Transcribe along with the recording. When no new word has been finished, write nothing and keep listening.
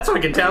That's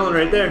fucking talent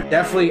right there.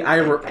 Definitely, I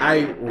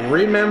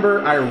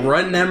remember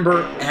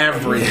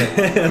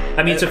everything.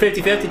 I mean, it's a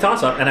 50-50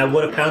 toss-up, and I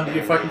would have pounded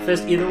your fucking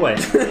fist either way.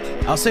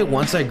 I'll say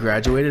once I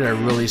graduated, I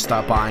really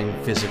stopped buying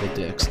physical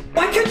dicks.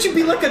 Why can't you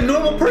be like a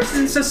normal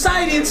person in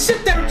society and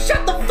sit there and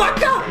shut the fuck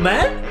up,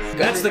 man?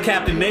 That's the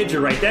Captain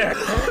Major right there.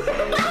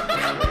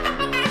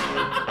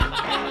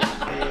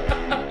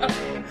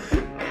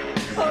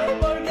 Oh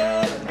my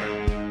god.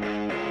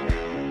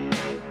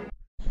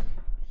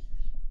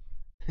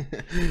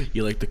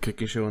 You like the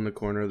cooking show in the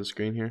corner of the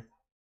screen here?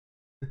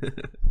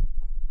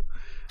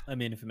 I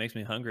mean, if it makes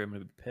me hungry, I'm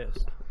gonna be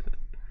pissed.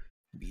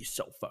 Be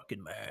so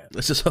fucking mad.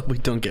 Let's just hope we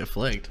don't get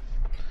flagged.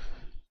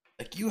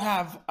 Like, you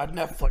have a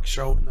Netflix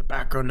show in the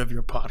background of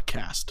your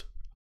podcast.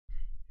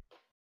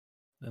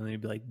 And then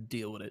you'd be like,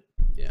 deal with it.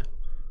 Yeah.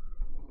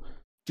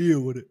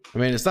 Deal with it. I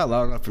mean, it's not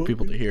loud enough for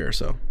people to hear,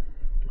 so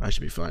I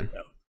should be fine.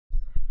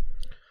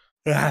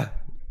 No.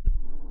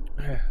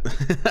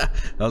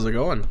 How's it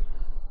going?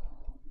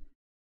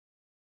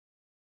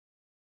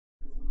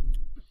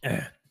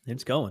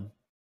 It's going.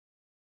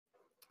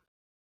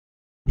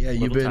 Yeah,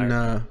 you've been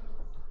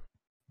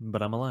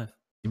but I'm alive.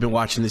 You've been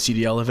watching the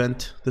CDL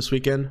event this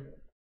weekend?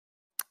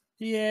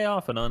 Yeah,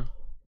 off and on.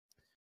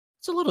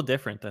 It's a little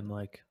different than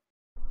like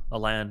a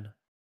LAN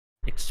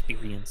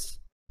experience.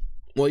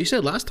 Well, you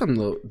said last time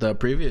the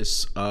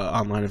previous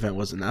online event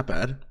wasn't that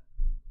bad.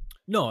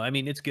 No, I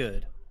mean it's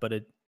good, but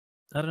I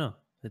don't know.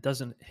 It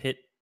doesn't hit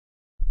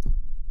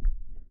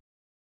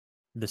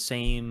the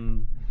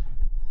same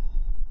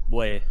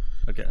way.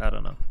 Okay, I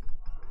don't know.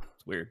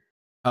 It's weird.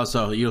 Oh,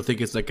 so you don't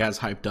think it's like as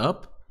hyped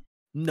up?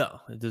 No,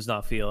 it does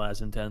not feel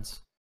as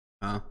intense.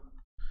 Oh.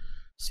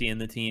 Seeing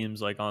the teams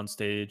like on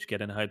stage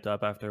getting hyped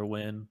up after a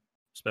win,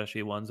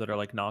 especially ones that are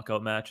like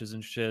knockout matches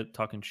and shit,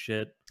 talking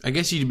shit. I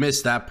guess you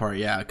missed that part,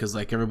 yeah, because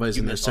like everybody's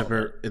in their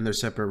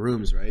separate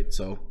rooms, right?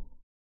 So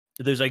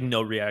there's like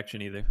no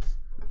reaction either.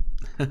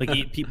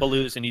 Like people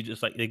lose and you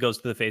just like it goes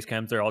to the face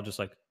cams, they're all just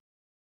like.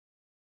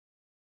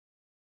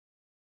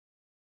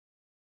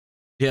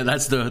 Yeah,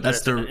 that's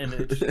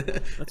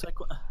like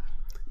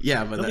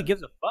yeah, but nobody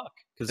gives a fuck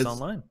because it's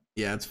online.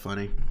 Yeah, it's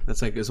funny.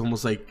 It's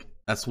almost like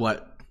that's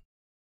what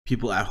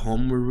people at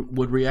home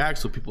would react.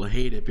 So people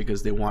hate it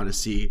because they want to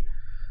see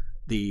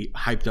the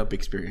hyped up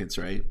experience,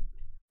 right?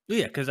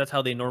 Yeah, because that's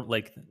how they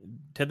like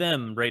to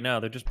them right now.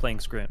 They're just playing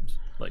scrims,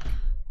 like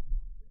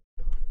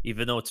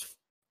even though it's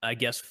I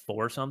guess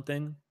for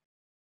something,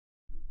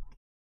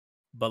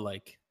 but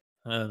like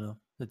I don't know,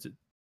 it's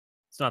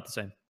not the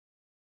same.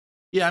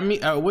 Yeah, I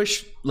mean, I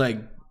wish like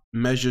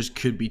measures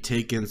could be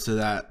taken so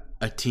that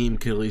a team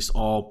could at least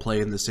all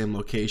play in the same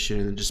location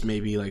and just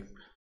maybe like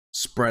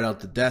spread out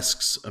the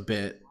desks a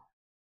bit,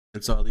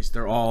 and so at least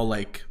they're all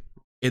like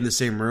in the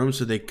same room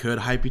so they could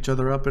hype each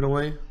other up in a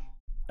way.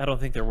 I don't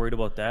think they're worried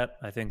about that.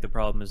 I think the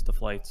problem is the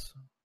flights.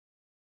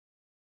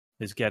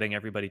 Is getting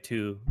everybody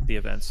to the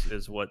events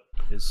is what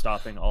is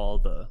stopping all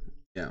the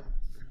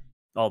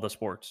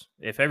sports.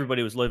 If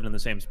everybody was living in the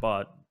same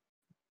spot,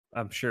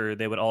 I'm sure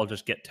they would all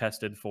just get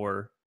tested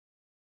for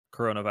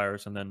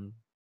coronavirus and then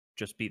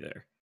just be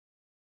there.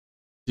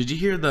 Did you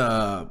hear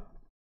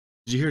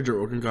Joe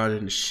Rogan got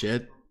in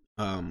shit?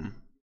 At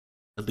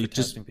least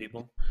testing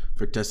people.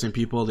 For testing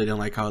people, they didn't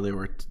like how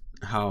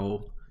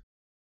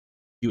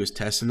he was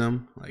testing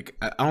them. Like,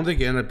 I don't think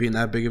it ended up being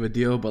that big of a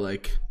deal, but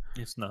like,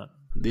 it's not.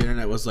 The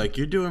internet was like,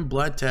 "You're doing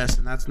blood tests,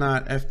 and that's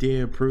not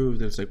FDA approved."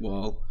 And it's like,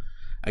 well,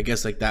 I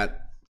guess like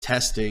that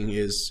testing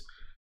is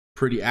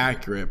pretty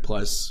accurate.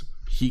 Plus,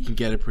 he can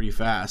get it pretty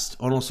fast.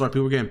 Almost a lot of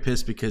people were getting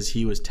pissed because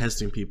he was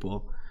testing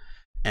people,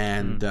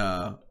 and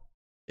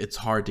it's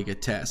hard to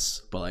get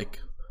tests. But like,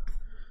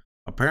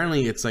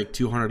 apparently, it's like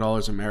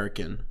 $200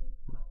 American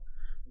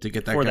to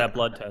get that that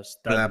blood test.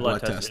 That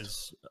blood test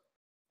is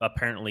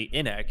apparently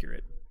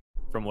inaccurate,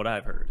 from what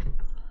I've heard.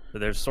 So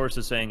there's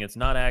sources saying it's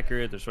not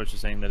accurate. There's sources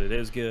saying that it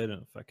is good,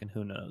 and fucking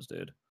who knows,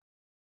 dude.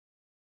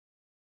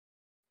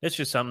 It's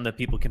just something that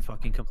people can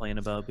fucking complain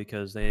about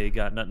because they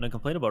got nothing to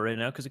complain about right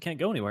now because it can't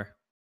go anywhere.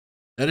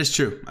 That is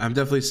true. I'm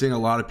definitely seeing a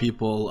lot of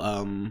people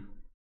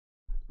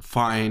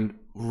find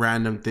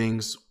random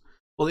things.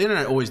 Well, the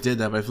internet always did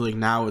that, but I feel like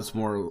now it's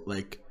more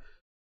like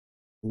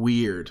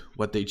weird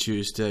what they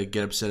choose to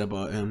get upset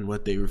about and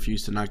what they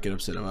refuse to not get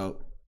upset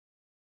about.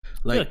 I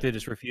feel like they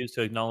just refuse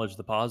to acknowledge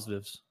the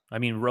positives. I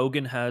mean,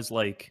 Rogan has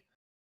like,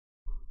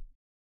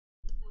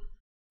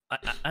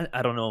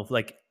 I don't know,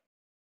 like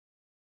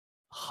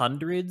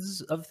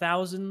hundreds of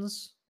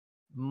thousands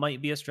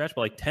might be a stretch, but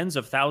like tens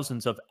of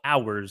thousands of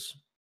hours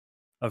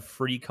of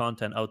free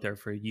content out there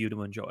for you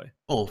to enjoy.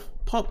 Oh,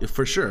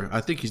 for sure.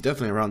 I think he's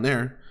definitely around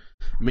there.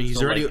 I mean, he's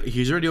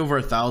already over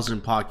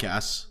 1,000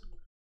 podcasts.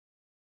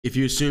 If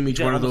you assume each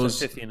one of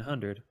those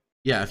 1,500.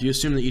 Yeah, if you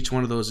assume that each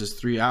one of those is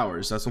 3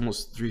 hours, that's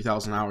almost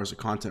 3,000 hours of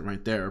content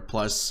right there.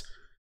 Plus,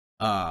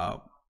 the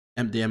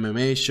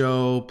MMA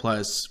show,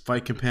 plus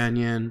Fight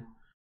Companion,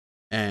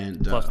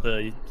 and plus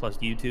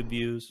YouTube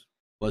views.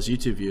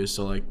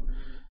 So like,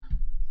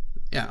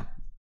 yeah,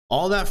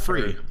 all that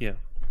free. Yeah.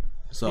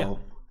 So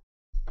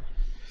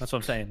that's what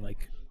I'm saying.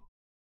 Like,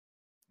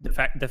 The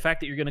fact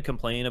that you're going to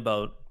complain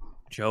about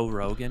Joe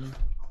Rogan,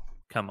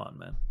 come on,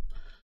 man.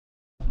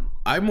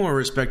 I more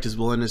respect his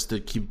willingness to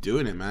keep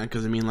doing it, man.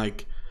 Because I mean,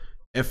 like,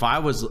 if I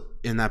was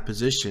in that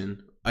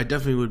position, I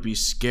definitely would be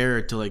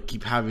scared to like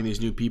keep having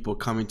these new people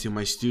coming to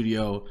my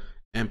studio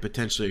and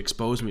potentially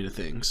expose me to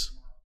things.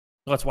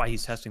 Well, that's why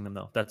he's testing them,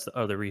 though. That's the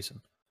other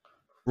reason.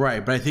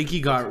 Right, but I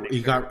think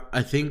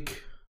I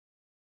think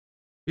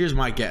here's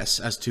my guess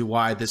as to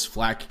why this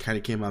flack kind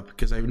of came up,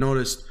 because I've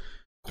noticed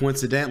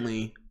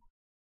coincidentally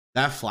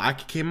that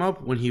flack came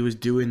up when he was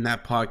doing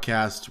that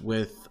podcast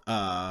with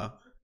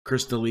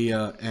Chris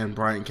D'Elia and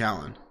Brian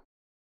Callen,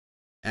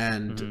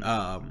 and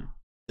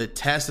the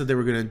test that they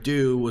were going to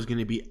do was going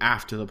to be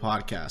after the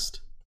podcast,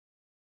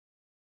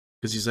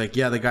 because he's like,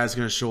 yeah, the guy's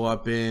going to show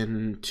up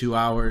in 2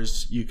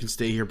 hours, you can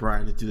stay here,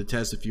 Brian, to do the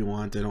test if you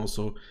want, and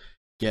also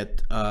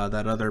get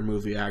that other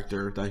movie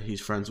actor that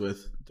he's friends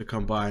with to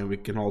come by and we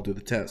can all do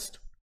the test.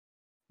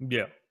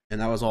 Yeah.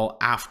 And that was all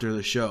after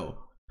the show.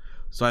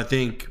 So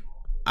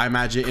I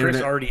imagine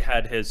Chris already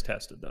had his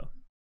tested, though.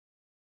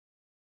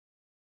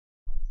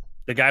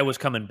 The guy was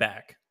coming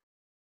back.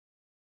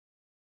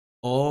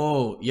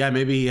 Oh, yeah,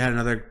 maybe he had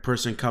another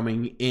person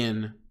coming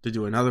in to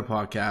do another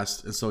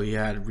podcast, and so he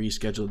had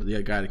rescheduled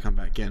the guy to come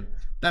back in.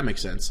 That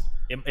makes sense.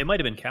 It might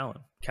have been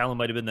Callen. Callen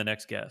might have been the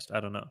next guest. I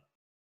don't know.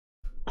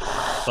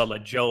 But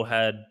like Joe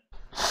had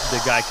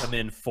the guy come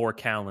in for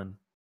Callen.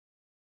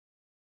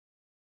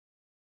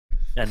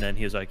 And then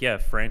he was like, yeah,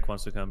 Frank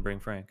wants to come, bring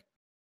Frank.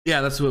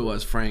 Yeah, that's who it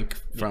was. Frank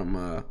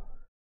from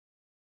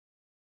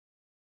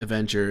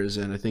Avengers,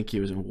 and I think he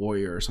was in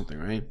Warrior or something,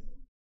 right?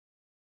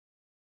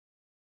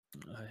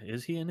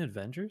 Is he in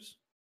Avengers?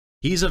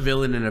 He's a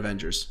villain in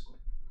Avengers.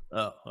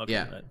 Oh, okay.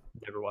 Yeah. I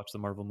never watched the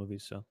Marvel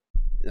movies, so.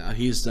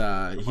 He's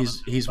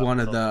one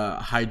of the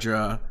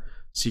Hydra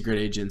secret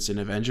agents in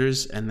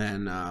Avengers, and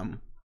then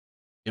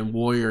in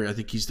Warrior, I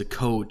think he's the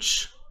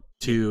coach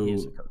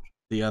to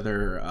the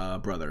other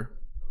brother.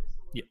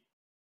 Yeah,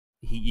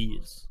 he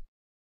is.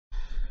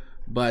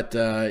 But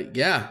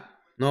yeah,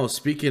 no.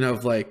 Speaking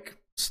of like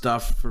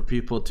stuff for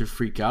people to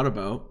freak out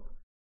about,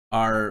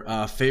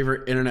 our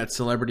favorite internet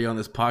celebrity on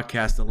this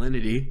podcast,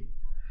 Alinity,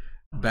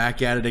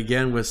 back at it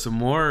again with some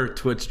more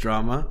Twitch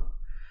drama.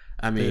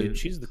 I mean, dude,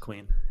 she's the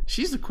queen.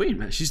 She's the queen,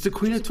 man. She's the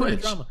queen of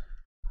Twitch.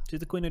 She's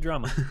the queen of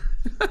drama.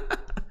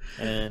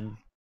 And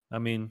I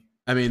mean,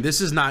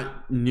 this is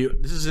not new.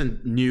 This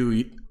isn't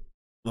new.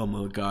 Oh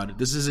my god,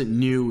 this isn't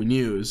new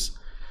news,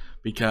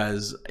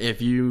 because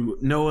if you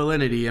know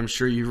Alinity, I'm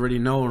sure you've already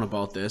known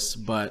about this.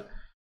 But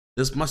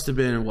this must have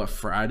been what,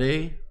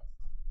 Friday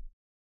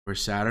or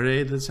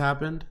Saturday this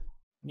happened.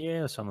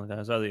 Yeah, something like that. It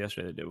was either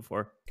yesterday or the day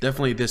before.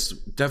 Definitely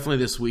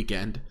this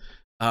weekend.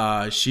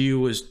 She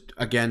was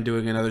again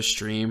doing another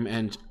stream,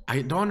 and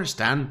I don't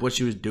understand what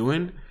she was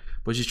doing,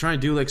 but she's trying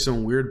to do like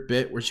some weird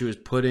bit where she was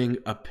putting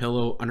a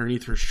pillow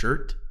underneath her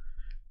shirt.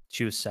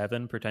 She was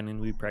 7 pretending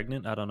to be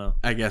pregnant. I don't know.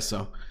 I guess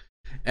so.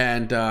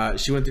 And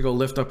she went to go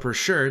lift up her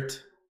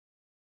shirt,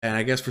 and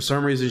I guess for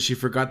some reason she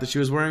forgot that she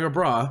was wearing a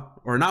bra,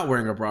 or not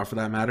wearing a bra for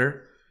that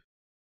matter,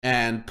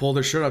 and pulled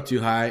her shirt up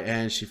too high,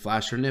 and she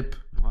flashed her nip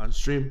on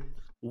stream.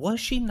 Was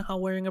she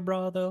not wearing a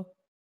bra though?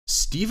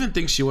 Steven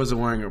thinks she wasn't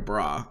wearing a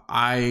bra.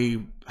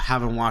 I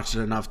haven't watched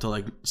it enough to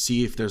like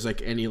see if there's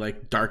like any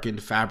like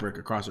darkened fabric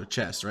across her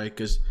chest, right?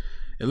 Because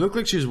it looked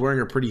like she was wearing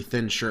a pretty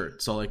thin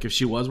shirt. So like if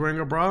she was wearing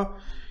a bra,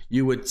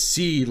 you would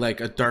see like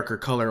a darker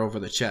color over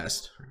the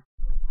chest.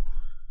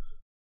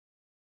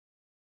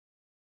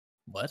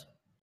 What?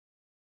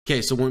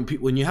 Okay, so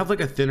when you have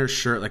like a thinner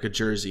shirt, like a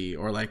jersey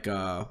or like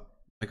a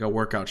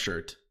workout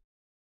shirt,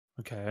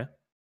 okay,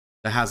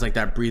 that has like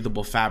that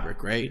breathable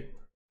fabric, right?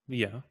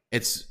 Yeah.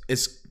 It's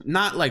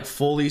not like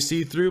fully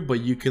see-through,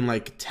 but you can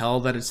like tell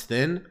that it's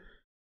thin.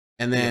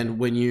 And then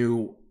when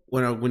you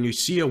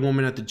see a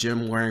woman at the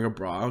gym wearing a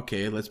bra,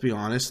 okay, let's be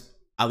honest,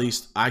 at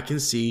least I can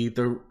see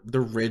the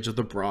ridge of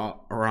the bra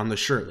around the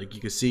shirt. Like you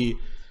can see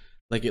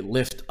like it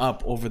lift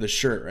up over the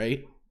shirt,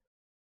 right?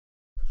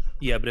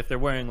 Yeah, but if they're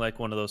wearing like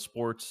one of those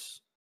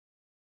sports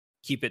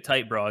keep it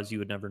tight bras, you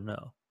would never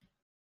know.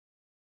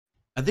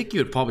 I think you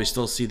would probably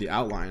still see the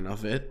outline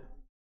of it.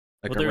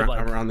 Like, well,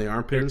 around the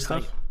armpit and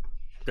stuff. Tight.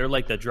 They're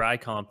like the dry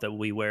comp that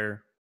we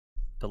wear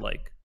to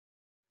like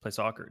play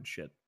soccer and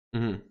shit.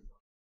 Mm-hmm.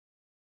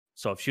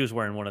 So if she was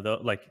wearing one of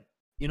those, like,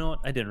 you know what?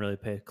 I didn't really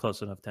pay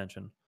close enough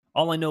attention.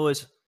 All I know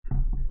is,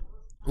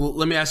 well,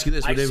 let me ask you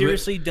this: I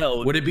seriously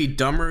don't. Would it be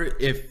dumber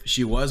if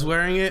she was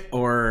wearing it,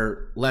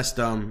 or less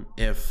dumb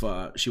if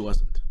she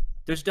wasn't?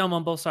 There's dumb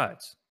on both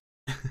sides.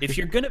 If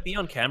you're gonna be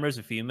on camera as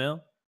a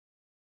female,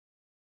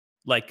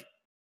 like,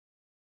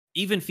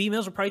 even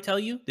females will probably tell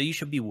you that you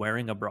should be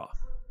wearing a bra.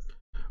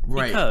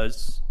 Right.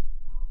 Because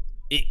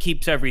it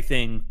keeps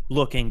everything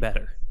looking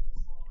better.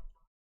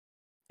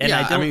 And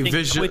yeah, I don't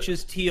think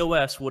Twitch's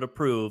TOS would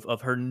approve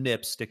of her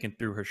nip sticking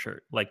through her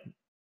shirt. Like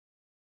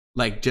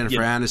Jennifer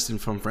Aniston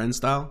from Friends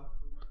style?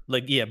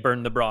 Like, yeah,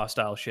 burn the bra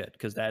style shit.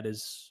 Because that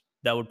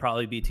would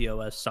probably be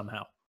TOS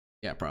somehow.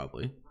 Yeah,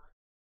 probably.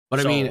 But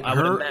so I mean, I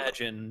would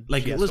imagine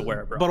like, she has to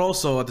wear a bra. But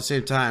also at the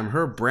same time,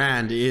 her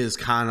brand is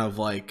kind of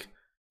like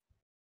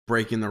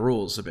breaking the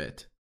rules a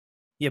bit.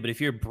 Yeah, but if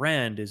your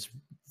brand is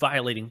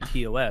violating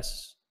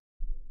TOS,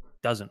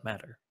 doesn't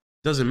matter.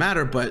 Doesn't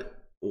matter,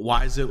 but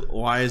why is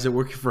it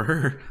working for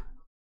her?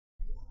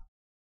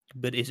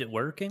 But is it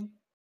working?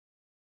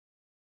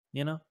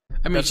 You know?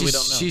 I mean,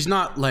 she's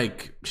not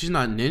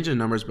ninja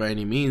numbers by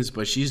any means,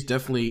 but she's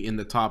definitely in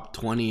the top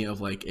 20 of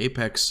like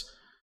Apex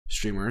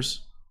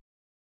streamers.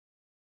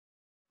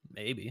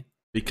 Maybe.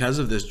 Because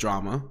of this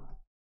drama.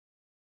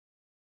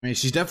 I mean,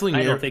 she's definitely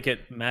I don't think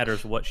it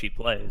matters what she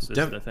plays, is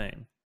the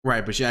thing.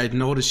 Right, but I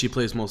noticed she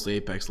plays mostly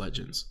Apex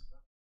Legends.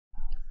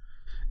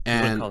 And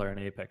I wouldn't call her an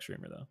Apex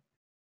streamer, though.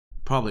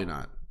 Probably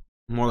not.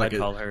 More like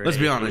let's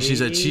be honest,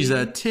 she's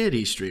a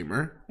titty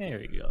streamer.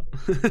 There you go.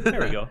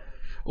 There we go.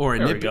 Or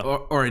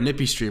a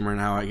nippy streamer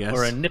now, I guess.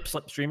 Or a nip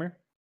slip streamer.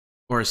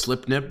 Or a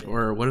slip nip,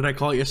 or what did I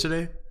call it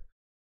yesterday?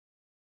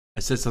 I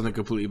said something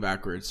completely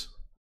backwards.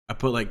 I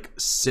put like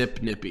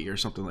sip nippy or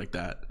something like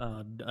that.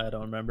 I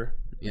don't remember.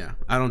 Yeah,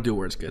 I don't do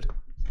words good.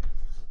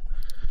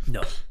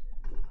 No.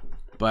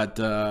 But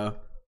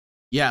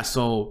yeah,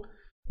 so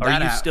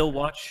are you still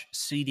watch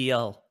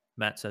CDL?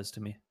 Matt says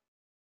to me.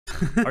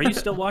 Are you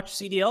still watch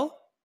CDL?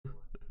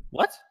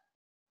 What?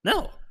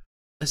 No.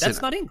 Listen,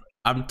 that's not English.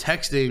 I'm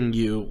texting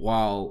you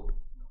while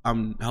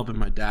I'm helping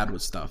my dad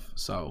with stuff.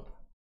 So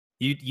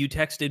you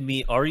texted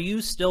me, are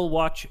you still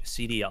watch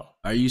CDL?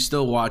 Are you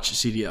still watch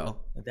CDL?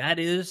 That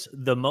is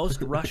the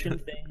most Russian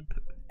thing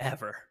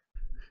ever.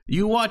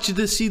 You watch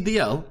the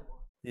CDL?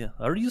 Yeah.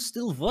 Are you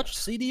still watch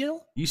CDL?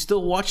 You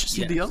still watch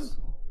CDL? Yes.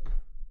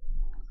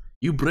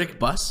 You break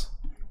bus?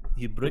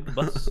 You break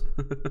bus?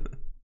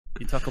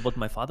 You talk about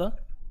my father?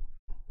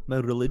 My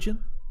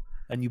religion?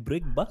 And you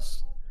break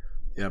bus?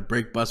 Yeah,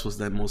 break bus was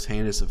that most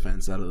heinous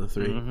offense out of the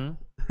three.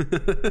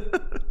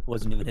 Mm-hmm.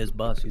 Wasn't even his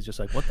bus. He's just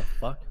like, what the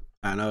fuck?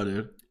 I know,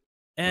 dude.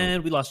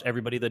 And we lost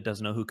everybody that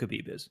doesn't know who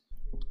Khabib is.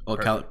 Oh,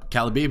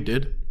 Kalabib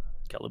did.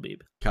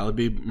 Kalabib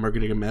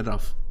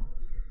Nurmagomedov.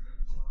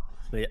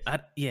 But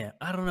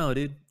I don't know,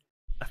 dude.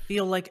 I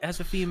feel like as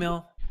a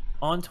female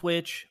on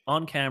Twitch,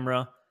 on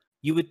camera,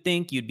 you would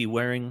think you'd be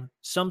wearing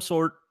some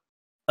sort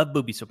of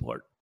booby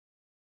support.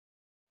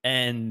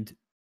 And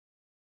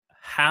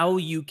how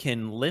you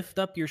can lift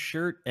up your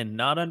shirt and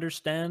not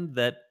understand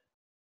that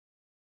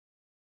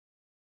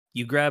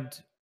you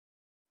grabbed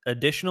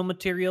additional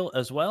material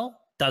as well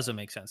doesn't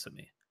make sense to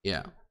me.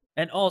 Yeah.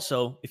 And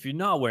also, if you're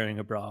not wearing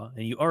a bra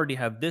and you already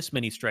have this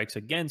many strikes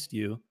against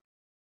you,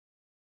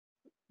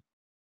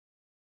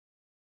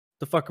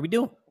 the fuck are we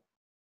doing?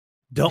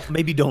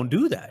 Don't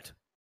do that.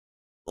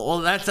 Well,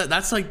 that's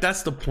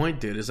the point,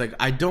 dude. It's like,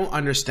 I don't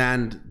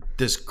understand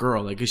this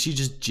girl. Like, is she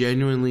just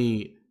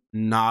genuinely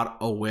not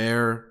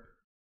aware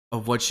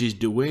of what she's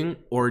doing,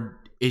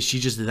 or is she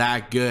just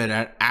that good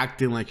at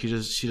acting like she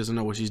doesn't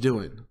know what she's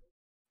doing?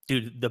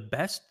 Dude, the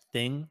best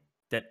thing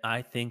that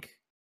I think,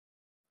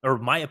 or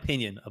my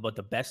opinion about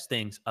the best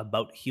things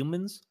about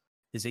humans,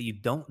 is that you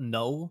don't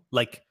know.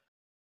 Like,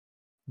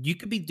 you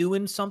could be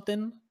doing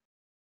something,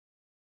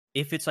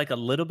 if it's like a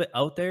little bit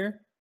out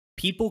there,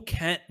 people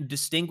can't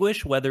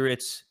distinguish whether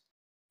it's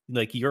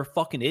like you're a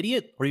fucking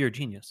idiot or you're a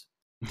genius.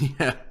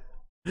 Yeah.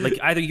 Like,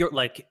 either you're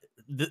like,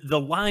 the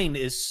line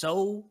is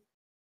so,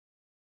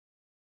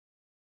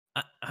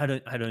 I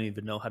don't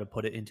even know how to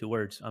put it into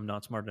words. I'm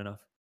not smart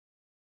enough.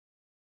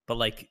 But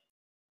like,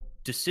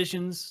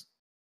 decisions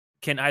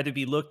can either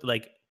be looked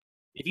like,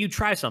 if you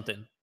try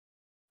something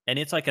and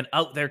it's like an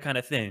out there kind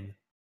of thing,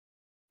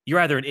 you're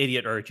either an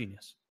idiot or a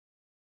genius.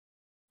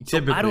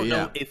 Typically,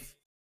 so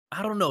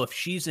I don't know if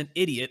she's an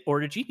idiot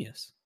or a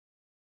genius.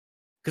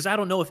 Because I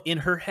don't know if in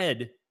her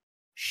head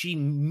she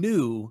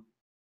knew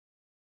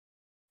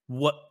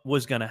what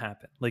was going to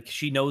happen. Like,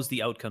 she knows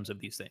the outcomes of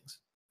these things.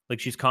 Like,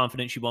 she's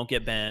confident she won't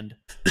get banned,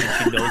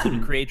 and she knows it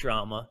would create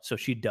drama, so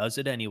she does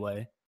it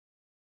anyway,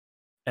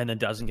 and then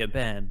doesn't get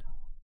banned,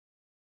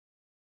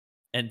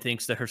 and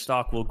thinks that her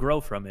stock will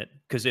grow from it.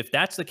 Because if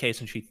that's the case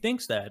and she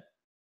thinks that,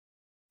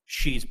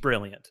 she's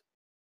brilliant.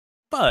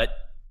 But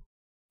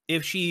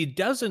if she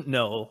doesn't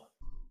know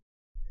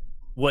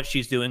what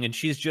she's doing and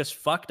she's just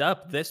fucked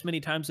up this many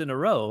times in a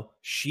row,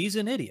 she's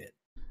an idiot.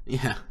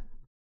 Yeah.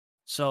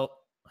 So,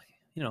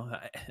 you know,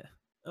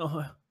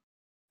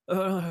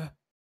 I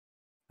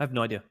have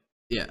no idea.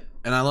 Yeah,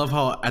 and I love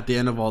how at the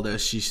end of all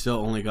this, she still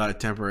only got a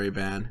temporary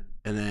ban,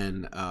 and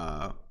then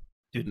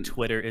dude,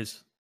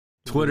 Twitter's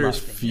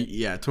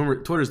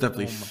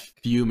definitely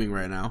fuming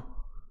right now.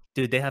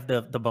 Dude, they have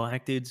the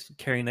black dudes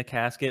carrying the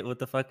casket with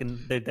the fucking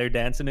they're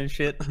dancing and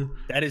shit.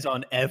 That is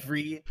on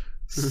every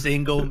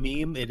single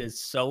meme. It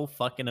is so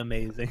fucking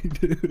amazing,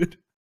 dude.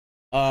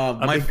 I've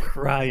been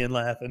crying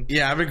laughing.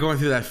 Yeah, I've been going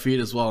through that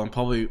feed as well, and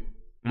probably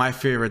my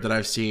favorite that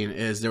I've seen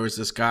is there was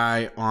this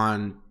guy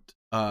on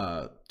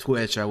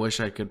Twitch. I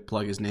wish I could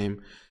plug his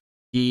name.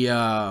 He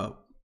had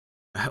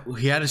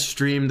a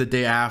stream the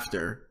day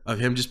after of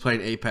him just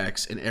playing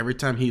Apex, and every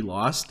time he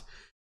lost,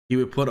 he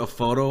would put a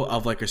photo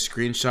of like a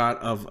screenshot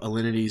of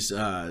Alinity's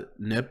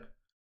nip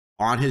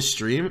on his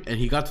stream, and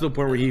he got to the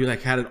point where he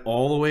like had it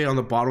all the way on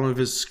the bottom of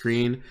his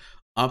screen,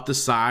 up the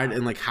side,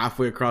 and like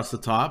halfway across the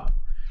top.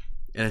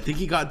 And I think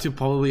he got to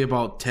probably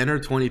about 10 or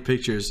 20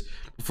 pictures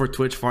before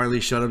Twitch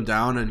finally shut him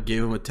down and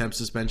gave him a temp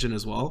suspension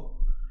as well.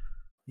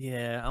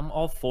 Yeah, I'm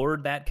all for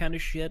that kind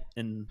of shit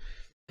until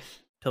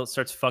it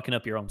starts fucking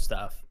up your own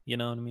stuff. You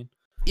know what I mean?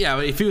 Yeah,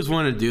 but if he was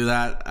willing to do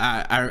that,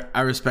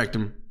 I respect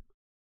him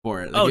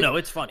for it. Like, no,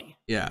 it's funny.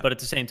 Yeah. But at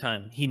the same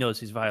time, he knows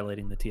he's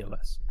violating the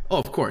TOS. Oh,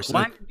 of course.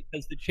 Why?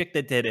 Because the chick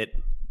that did it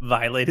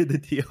violated the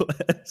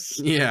TOS.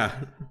 Yeah.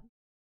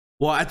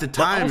 Well, at the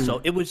time... But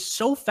also, it was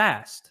so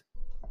fast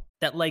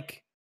that,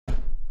 like...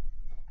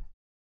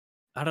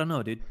 I don't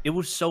know, dude. It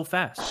was so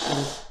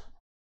fast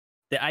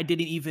that I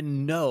didn't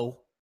even know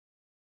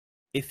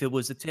if it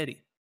was a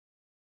titty.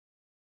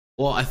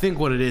 Well, I think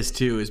what it is,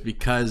 too, is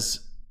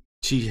because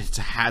she has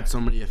had so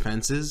many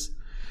offenses...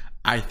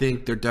 I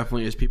think there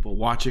definitely is people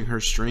watching her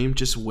stream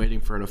just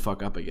waiting for her to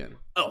fuck up again.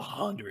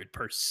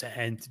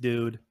 100%,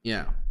 dude.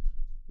 Yeah.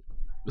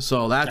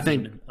 So that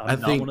I'm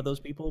not one of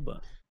those people,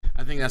 but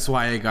I think that's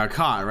why it got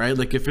caught, right?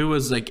 Like if it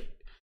was like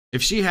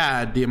if she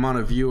had the amount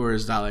of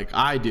viewers that like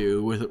I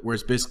do, where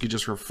it's basically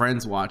just her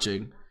friends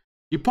watching,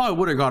 you probably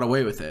would have got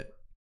away with it.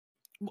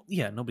 Well,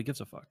 yeah, nobody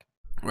gives a fuck,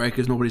 right?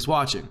 Because nobody's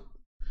watching.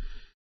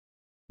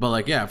 But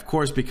like, yeah, of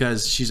course,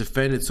 because she's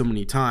offended so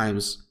many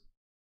times.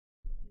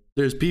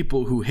 There's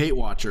people who hate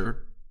watch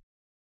her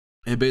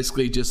and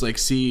basically just like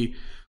see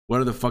what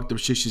are the fucked up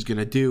shit she's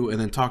gonna do and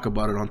then talk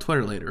about it on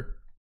Twitter later.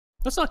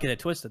 Let's not get it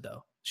twisted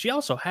though. She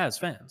also has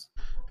fans.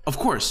 Of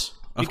course.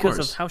 Because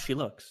of how she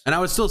looks. And I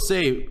would still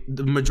say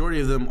the majority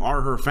of them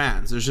are her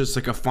fans. There's just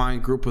like a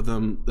fine group of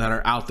them that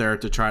are out there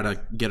to try to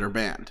get her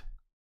banned.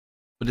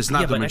 But it's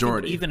not the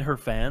majority. I think even her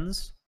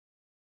fans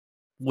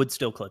would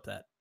still clip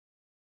that.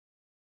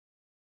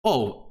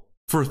 Oh,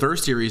 for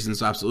thirsty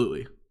reasons,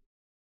 absolutely.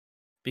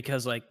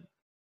 Because, like,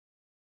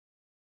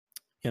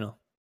 you know,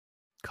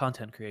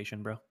 content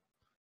creation, bro.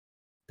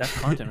 That's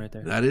content right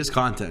there. That is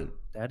content.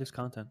 That is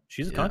content.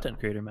 She's a content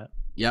creator, Matt.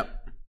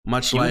 Yep.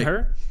 Much you like and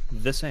her,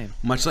 the same.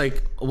 Much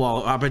like,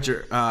 well, I bet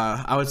you.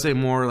 I would say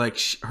more like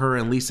her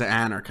and Lisa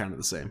Ann are kind of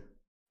the same.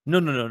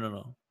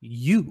 No.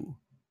 You,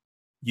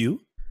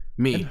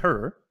 me, and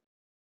her,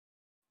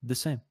 the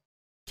same.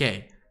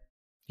 Okay.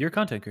 You're a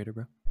content creator,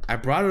 bro. I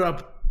brought it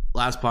up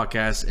last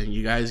podcast, and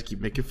you guys keep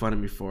making fun of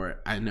me for it.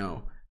 I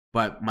know.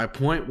 But my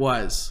point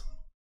was,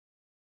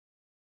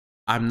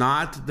 I'm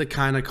not the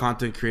kind of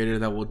content creator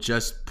that will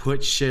just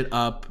put shit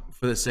up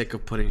for the sake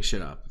of putting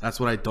shit up. That's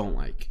what I don't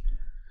like.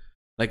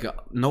 Like,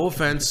 no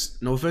offense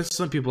to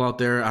some people out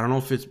there. I don't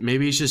know if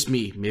maybe it's just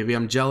me. Maybe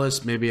I'm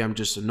jealous. Maybe I'm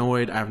just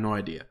annoyed. I have no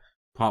idea.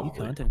 Probably.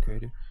 You content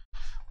creator.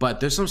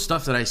 But there's some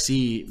stuff that I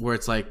see where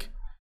it's like,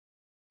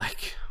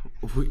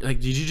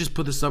 did you just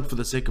put this up for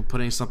the sake of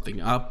putting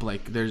something up?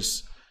 Like,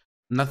 there's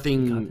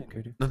nothing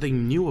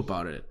new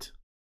about it.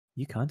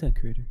 You content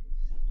creator.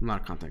 I'm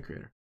not a content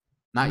creator.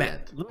 Not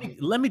yet.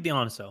 Let me be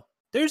honest though.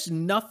 There's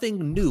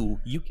nothing new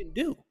you can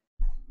do.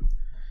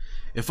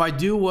 If I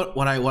do what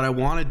I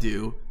want to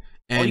do,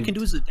 and all you can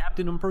do is adapt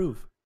and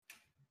improve.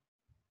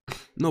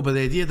 No, but the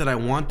idea that I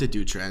want to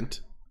do,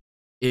 Trent,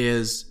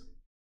 is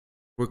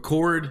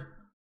record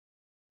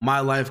my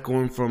life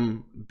going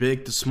from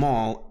big to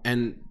small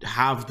and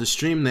have the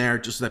stream there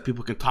just so that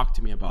people can talk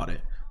to me about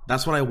it.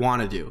 That's what I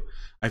want to do.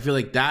 I feel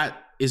like that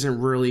isn't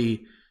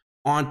really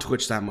on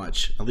Twitch that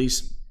much, at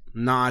least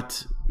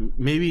not.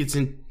 Maybe it's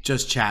in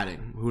just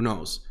chatting, who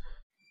knows,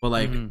 but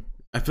like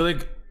I feel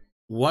like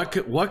what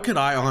could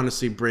I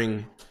honestly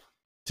bring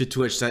to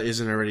Twitch that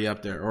isn't already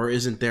up there or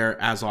isn't there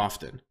as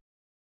often?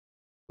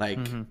 Like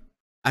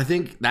I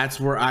think that's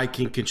where I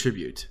can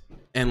contribute.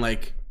 And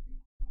like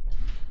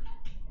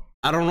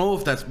I don't know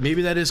if that's,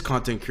 maybe that is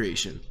content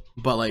creation,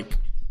 but like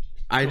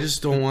I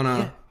just don't want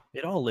to.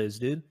 Yeah, it all is,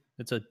 dude.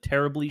 It's a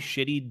terribly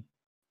shitty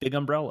big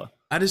umbrella.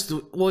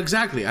 Well,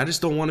 exactly. I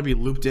just don't want to be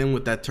looped in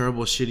with that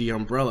terrible, shitty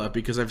umbrella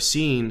because I've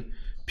seen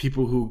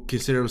people who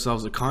consider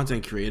themselves a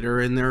content creator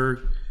and their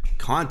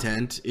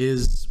content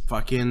is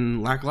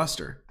fucking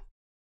lackluster.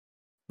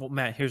 Well,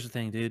 Matt, here's the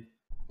thing, dude.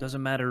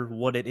 Doesn't matter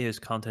what it is,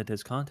 content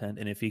is content.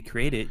 And if you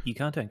create it, you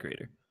content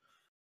creator.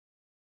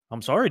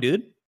 I'm sorry,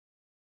 dude.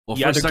 Well,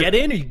 you either get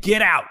in or you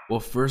get out.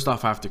 Well, first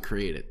off, I have to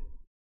create it.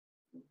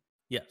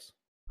 Yes.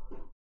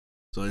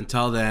 So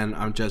until then,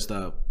 I'm just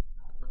a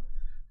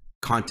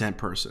content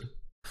person.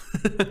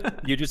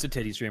 You're just a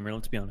titty streamer,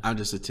 let's be honest. I'm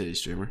just a titty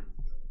streamer.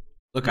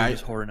 Look, You're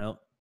just whoring out.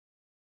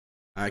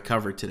 I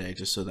covered today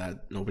just so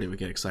that nobody would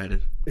get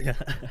excited. Yeah.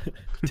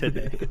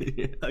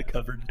 Today. I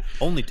covered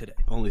only today.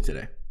 Only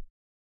today.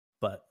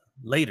 But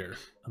later,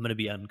 I'm gonna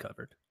be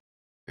uncovered.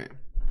 Okay.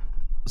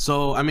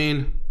 So I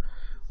mean,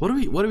 what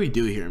do we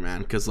do here,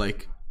 man? Because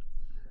like,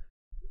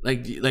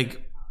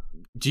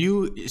 do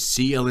you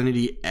see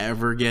Alinity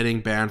ever getting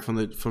banned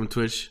from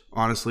Twitch?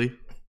 Honestly,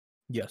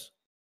 yes.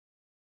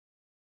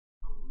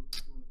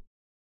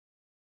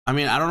 I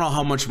mean, I don't know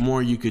how much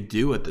more you could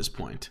do at this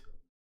point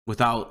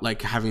without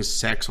like having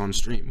sex on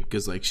stream,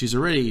 because like she's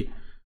already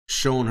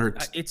shown her.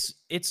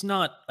 It's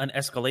not an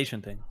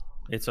escalation thing.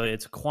 It's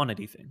a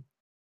quantity thing.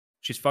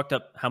 She's fucked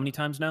up how many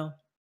times now?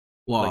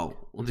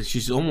 Well,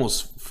 she's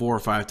almost 4 or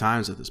 5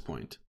 times at this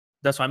point.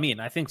 That's what I mean.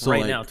 I think so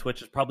right now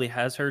Twitch probably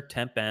has her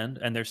temp banned,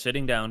 and they're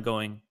sitting down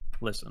going,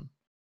 listen,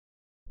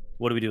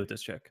 what do we do with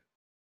this chick?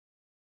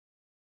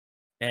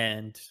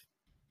 And,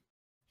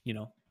 you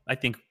know, I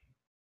think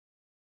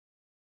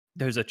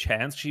there's a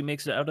chance she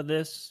makes it out of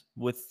this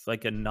with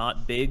like a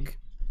not big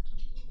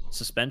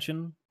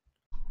suspension.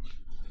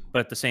 But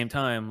at the same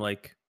time,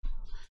 like,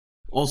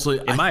 also,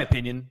 in my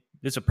opinion,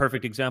 it's a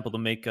perfect example to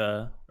make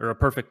or a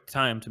perfect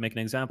time to make an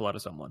example out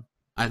of someone.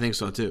 I think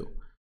so too.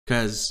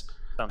 Because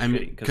I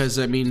mean,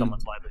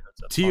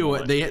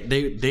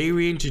 they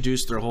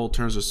reintroduced their whole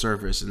terms of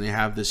service, and they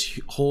have this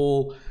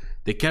whole.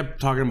 They kept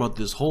talking about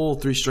this whole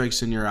 3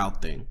 strikes and you're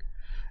out thing.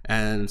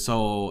 And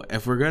so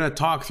if we're gonna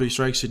talk 3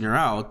 strikes and you're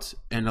out,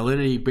 and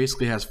Alinity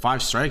basically has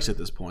 5 strikes at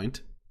this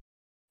point,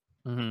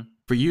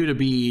 for you to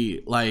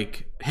be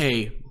like,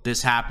 hey,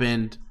 this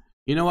happened,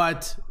 you know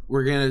what?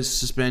 We're gonna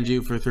suspend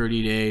you for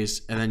 30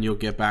 days, and then you'll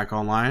get back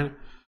online.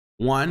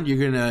 One,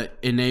 you're gonna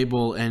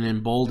enable and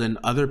embolden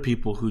other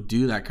people who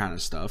do that kind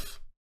of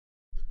stuff.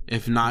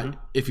 If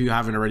not, if you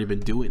haven't already been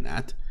doing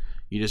that,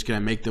 you're just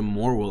gonna make them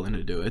more willing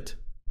to do it.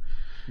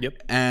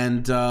 Yep.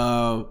 And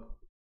I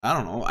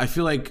don't know. I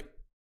feel like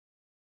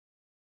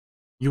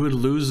you would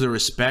lose the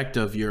respect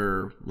of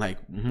your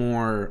like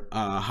more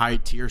high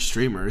tier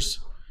streamers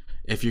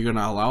if you're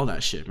gonna allow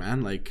that shit,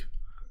 man. Like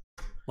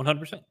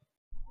 100%.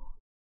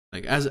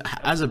 Like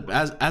as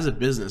a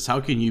business,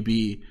 how can you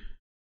be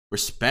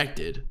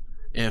respected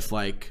if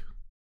like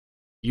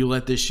you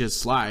let this shit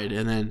slide,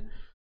 and then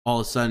all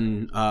of a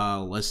sudden,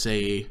 let's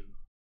say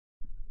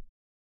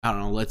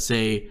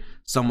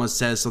someone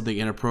says something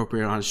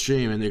inappropriate on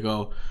stream and they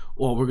go,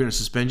 well, we're going to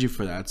suspend you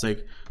for that. It's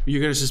like, you're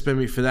going to suspend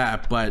me for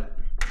that, but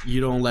you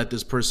don't let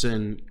this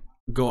person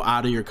go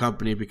out of your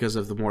company because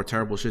of the more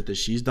terrible shit that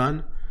she's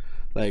done.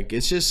 Like,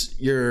 it's just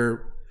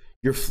you're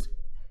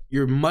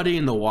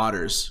muddying the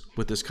waters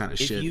with this kind of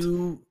shit.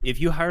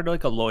 If you hired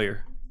like a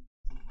lawyer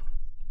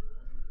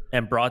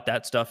and brought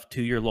that stuff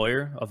to your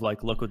lawyer of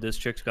like, look what this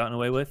chick's gotten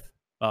away with,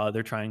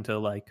 they're trying to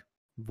like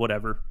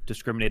whatever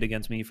discriminate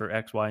against me for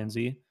X, Y, and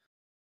Z,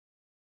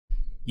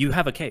 you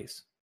have a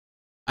case.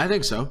 I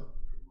think so.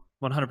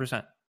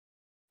 100%.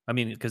 I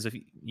mean, because if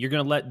you're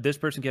gonna let this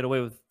person get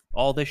away with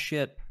all this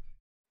shit,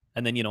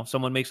 and then, you know,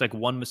 someone makes like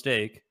one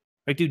mistake,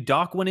 like, dude,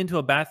 Doc went into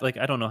a bath. Like,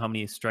 I don't know how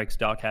many strikes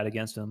Doc had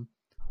against him.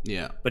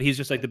 Yeah, but he's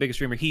just like the biggest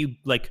streamer. He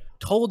like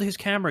told his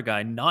camera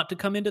guy not to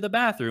come into the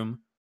bathroom,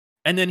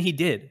 and then he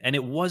did, and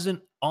it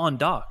wasn't on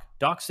Doc.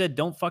 Doc said,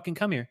 "Don't fucking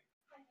come here."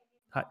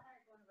 Hi.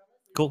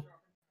 Cool.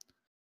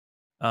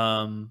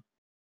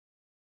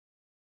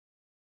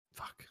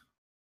 Fuck.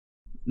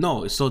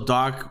 No, so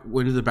Doc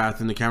went to the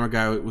bathroom. The camera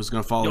guy was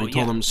gonna follow. He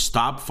told him,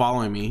 "Stop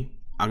following me.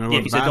 I'm gonna go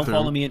to the bathroom." He said, "Don't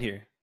follow me in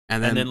here."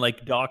 And then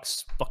like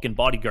Doc's fucking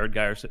bodyguard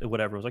guy or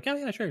whatever was like,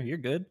 "Yeah, sure, you're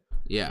good."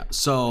 Yeah.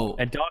 So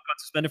and Doc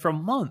got suspended for a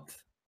month.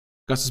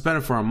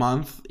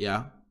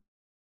 Yeah.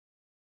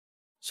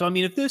 So I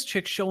mean, if this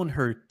chick's showing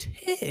her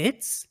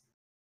tits,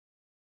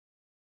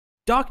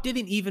 Doc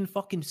didn't even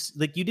fucking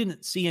like. You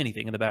didn't see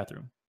anything in the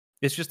bathroom.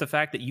 It's just the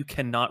fact that you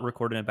cannot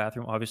record in a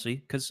bathroom, obviously,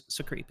 because it's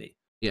so creepy.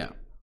 Yeah.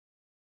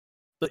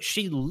 But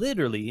she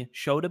literally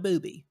showed a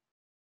boobie.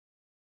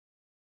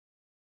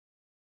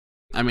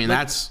 I mean,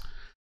 like,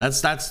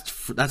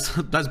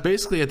 that's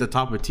basically at the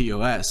top of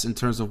TOS in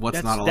terms of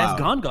what's not allowed.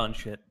 That's gone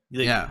shit.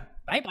 Like, yeah.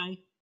 Bye.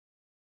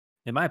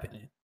 In my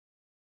opinion.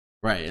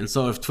 Right, and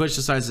so if Twitch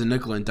decides to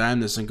nickel and dime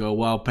this and go,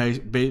 well,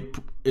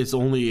 it's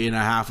only in a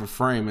half a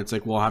frame, it's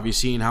like, well, have you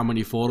seen how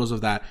many photos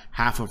of that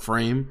half a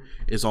frame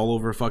is all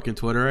over fucking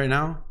Twitter right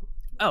now?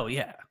 Oh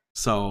yeah.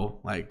 So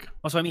like,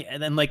 also, I mean,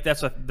 and then like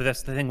that's the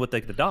thing with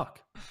like the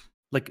Doc.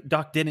 Like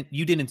Doc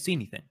you didn't see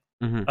anything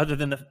other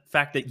than the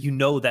fact that you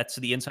know that's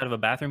the inside of a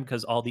bathroom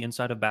because all the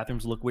inside of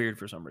bathrooms look weird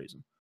for some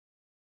reason.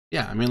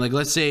 Yeah, I mean, like,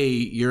 let's say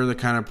you're the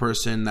kind of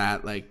person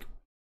that, like,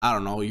 I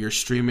don't know, you're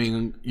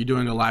streaming, you're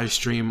doing a live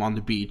stream on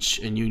the beach,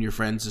 and you and your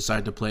friends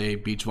decide to play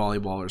beach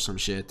volleyball or some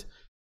shit.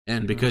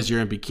 And because you're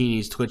in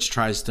bikinis, Twitch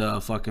tries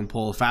to fucking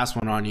pull a fast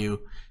one on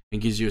you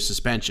and gives you a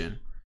suspension.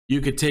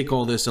 You could take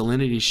all this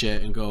Alinity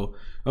shit and go,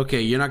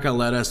 okay, you're not going to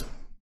let us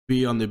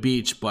be on the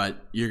beach, but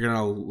you're going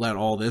to let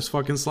all this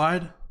fucking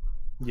slide?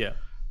 Yeah.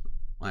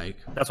 Like,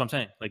 that's what I'm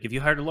saying. Like, if you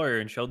hired a lawyer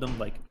and showed them,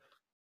 like,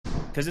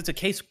 because it's a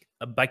case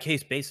by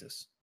case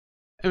basis.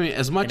 I mean,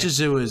 as much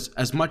as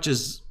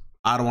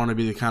I don't want to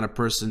be the kind of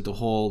person to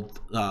hold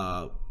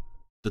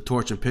the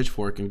torch and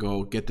pitchfork and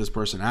go get this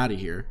person out of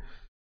here,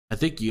 I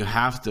think you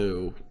have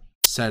to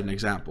set an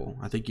example.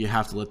 I think you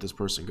have to let this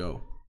person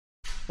go.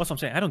 That's what I'm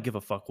saying. I don't give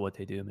a fuck what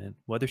they do, man.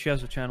 Whether she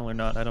has a channel or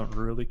not, I don't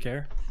really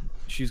care.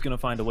 She's gonna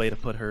find a way to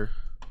put her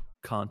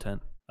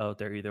content out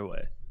there either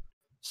way.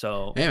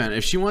 So hey, man,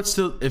 if she wants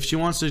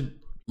to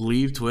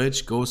leave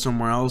Twitch, go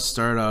somewhere else,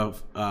 start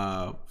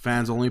a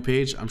fans only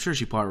page, I'm sure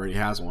she probably already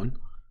has one,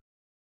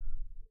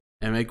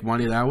 and make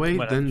money that way,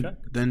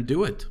 then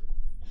do it.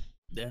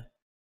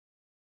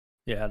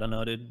 Yeah, I don't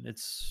know, dude.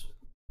 It's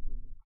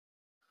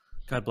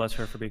God bless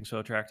her for being so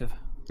attractive.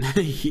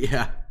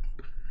 Yeah.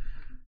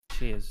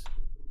 She is.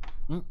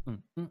 I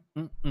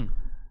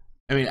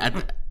mean,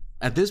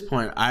 at this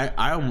point,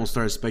 I almost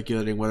started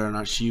speculating whether or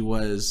not she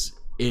was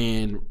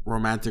in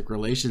romantic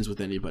relations with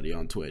anybody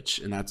on Twitch,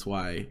 and that's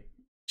why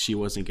she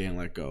wasn't getting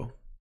let go.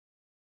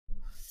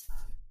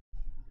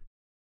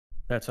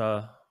 That's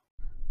a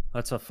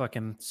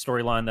fucking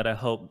storyline that I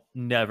hope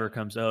never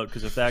comes out,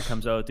 because if that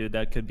comes out, dude,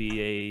 that could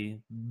be a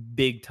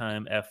big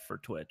time F for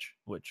Twitch,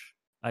 which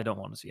I don't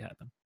want to see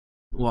happen.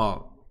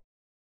 Well,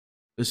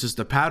 it's just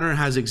the pattern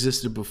has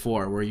existed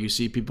before where you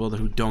see people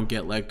who don't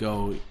get let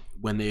go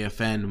when they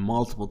offend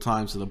multiple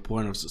times to the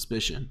point of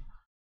suspicion.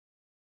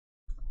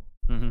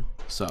 Mm-hmm.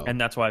 So,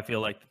 and that's why I feel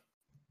like,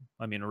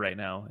 I mean, right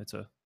now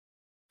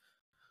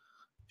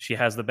she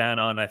has the ban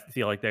on. I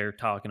feel like they're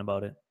talking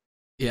about it.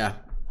 Yeah,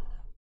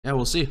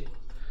 we'll see.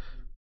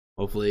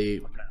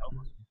 Hopefully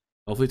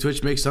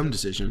Twitch makes some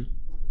decision.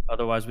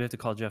 Otherwise, we have to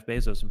call Jeff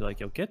Bezos and be like,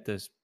 "Yo, get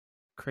this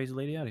crazy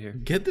lady out of here."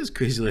 Get this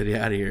crazy lady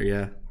out of here.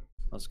 Yeah.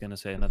 I was gonna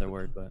say another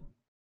word, but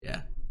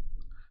yeah.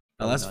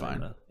 Oh, that's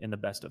fine. In the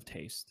best of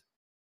taste,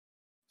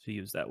 so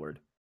use that word.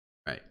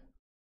 Right.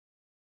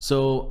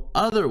 So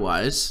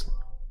otherwise,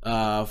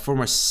 for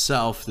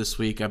myself this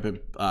week, I've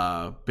been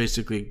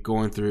basically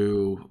going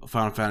through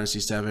Final Fantasy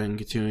VII,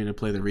 continuing to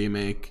play the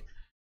remake.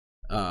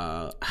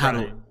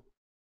 Trying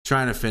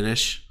to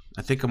finish.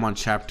 I think I'm on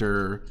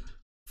chapter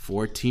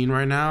 14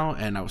 right now,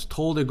 and I was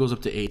told it goes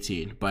up to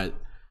 18, but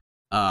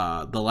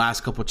the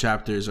last couple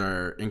chapters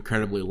are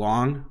incredibly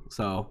long,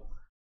 so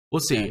we'll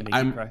see.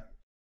 And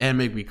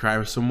make me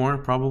cry some more,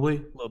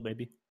 probably. Little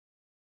baby.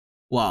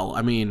 Well,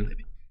 I mean,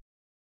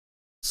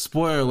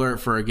 spoiler alert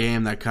for a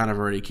game that kind of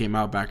already came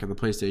out back in the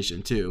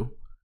PlayStation 2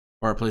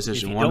 or PlayStation 1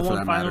 for that matter. If you don't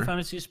want Final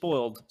Fantasy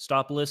spoiled,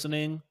 stop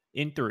listening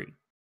in 3,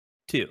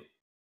 2,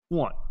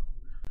 1.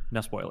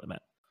 Now spoil it,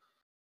 Matt.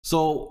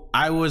 So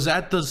I was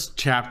at this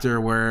chapter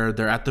where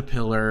they're at the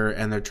pillar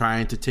and they're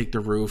trying to take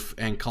the roof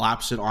and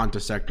collapse it onto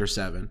Sector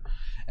 7.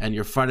 And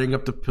you're fighting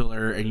up the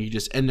pillar and you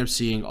just end up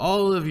seeing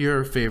all of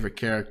your favorite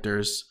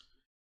characters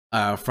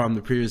from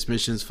the previous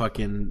missions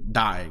fucking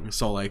dying.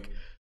 So like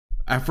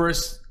at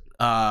first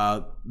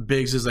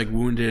Biggs is like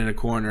wounded in a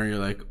corner. You're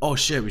like, oh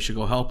shit, we should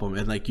go help him.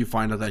 And like you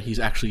find out that he's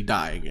actually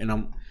dying. And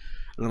I'm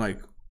like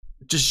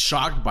just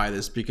shocked by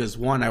this because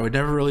one, I would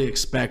never really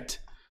expect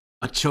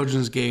a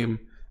children's game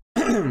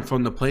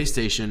from the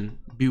PlayStation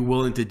be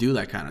willing to do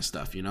that kind of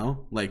stuff, you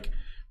know? Like, you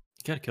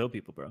gotta kill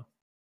people, bro.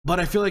 But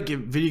I feel like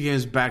video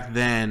games back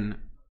then,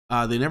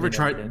 they never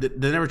tried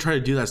to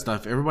do that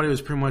stuff. Everybody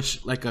was pretty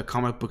much like a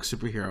comic book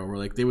superhero where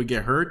like they would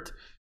get hurt,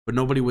 but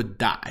nobody would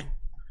die.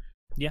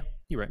 Yeah,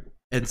 you're right.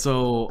 And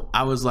so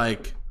I was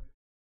like,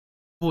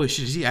 holy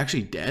shit, is he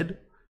actually dead?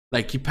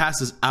 Like he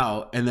passes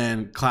out and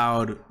then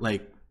Cloud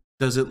like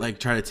doesn't like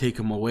try to take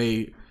him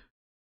away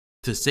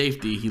to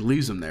safety. He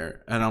leaves him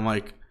there. And I'm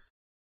like,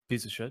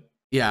 piece of shit.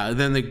 Yeah, and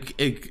then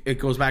it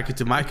goes back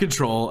into my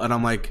control, and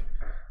I'm like,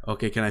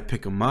 okay, can I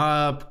pick him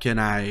up? Can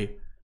I,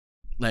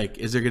 like,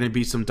 is there gonna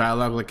be some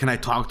dialogue? Like, can I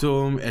talk to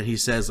him? And he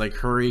says, like,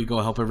 hurry,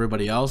 go help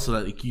everybody else, so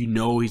that like, you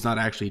know he's not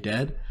actually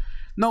dead.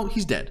 No,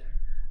 he's dead.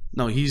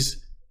 No,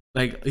 he's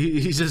like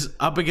he's just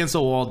up against a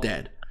wall,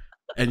 dead.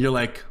 And you're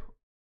like,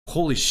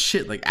 holy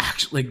shit! Like,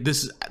 actually, like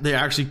they're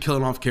actually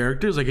killing off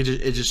characters. Like, it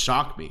just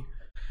shocked me.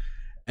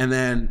 And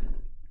then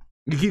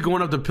you keep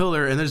going up the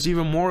pillar, and there's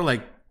even more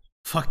like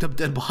fucked up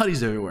dead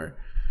bodies everywhere.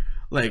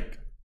 Like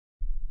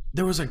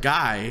there was a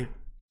guy,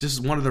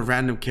 just one of the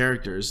random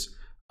characters,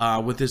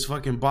 with his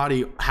fucking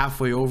body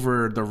halfway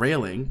over the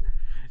railing,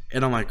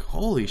 and I'm like,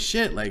 holy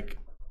shit! Like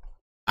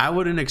I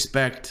wouldn't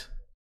expect,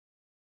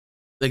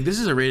 like this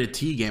is a rated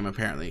T game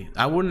apparently.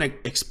 I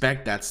wouldn't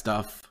expect that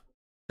stuff,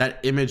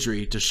 that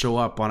imagery to show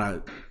up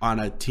on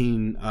a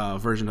teen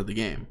version of the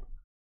game.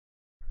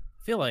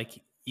 I feel like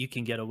you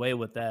can get away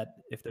with that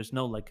if there's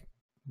no like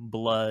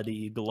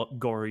bloody,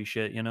 gory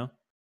shit, you know?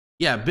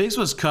 Yeah, Biggs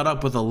was cut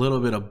up with a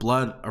little bit of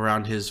blood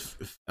around his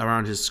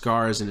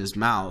scars in his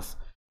mouth,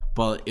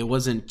 but it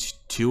wasn't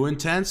too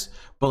intense.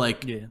 But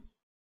like,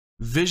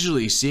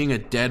 visually seeing a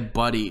dead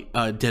body,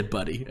 well, a dead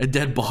body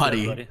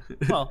again,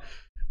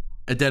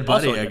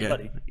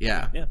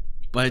 yeah,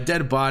 but a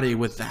dead body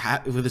with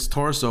with his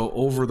torso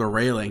over the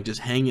railing,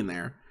 just hanging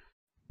there,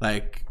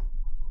 like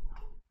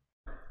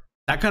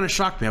that kind of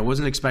shocked me. I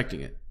wasn't expecting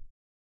it,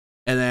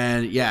 and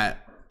then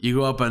you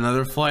go up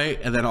another flight,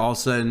 and then all of a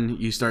sudden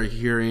you start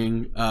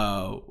hearing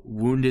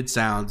wounded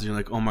sounds. And you're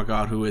like, oh my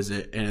god, who is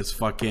it? And it's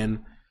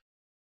fucking...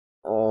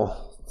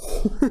 Oh.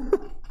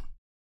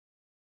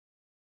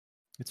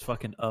 It's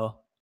fucking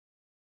Wow,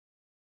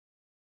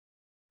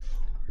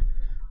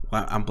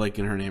 I'm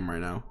blanking her name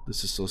right now.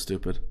 This is so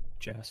stupid.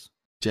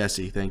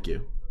 Jessie, thank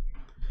you.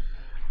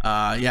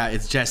 Yeah,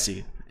 it's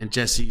Jessie. And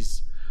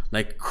Jessie's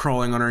like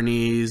crawling on her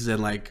knees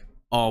and like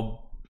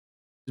all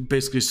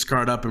basically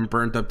scarred up and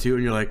burnt up too,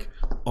 and you're like,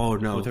 oh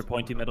no, with her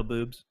pointy metal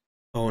boobs.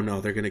 Oh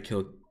no, they're gonna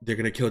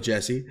kill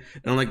Jessie.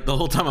 And like the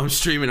whole time I'm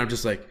streaming, I'm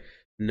just like,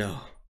 no.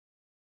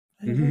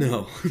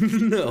 No,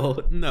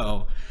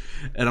 no.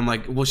 And I'm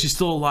like, well, she's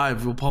still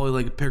alive. We'll probably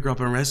like pick her up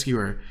and rescue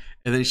her.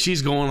 And then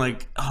she's going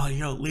like, oh,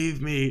 yo,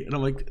 leave me. And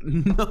I'm like,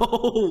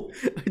 no,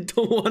 I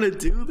don't want to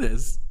do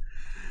this.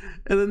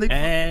 And then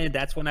and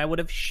that's when I would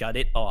have shut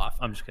it off.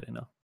 I'm just kidding.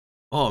 No.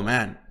 Oh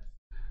man,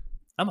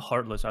 I'm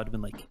heartless. I would have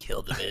been like,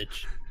 kill the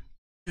bitch.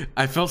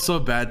 I felt so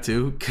bad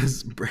too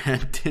because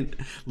Brandon,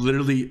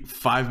 literally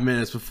 5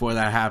 minutes before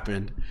that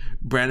happened,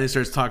 Brandon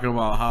starts talking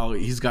about how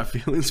he's got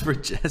feelings for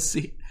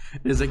Jessie.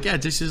 And he's like, yeah,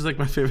 Jessie's like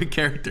my favorite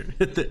character.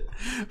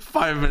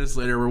 5 minutes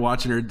later, we're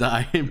watching her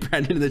die, and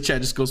Brandon in the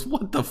chat just goes,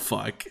 what the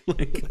fuck?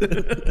 Like,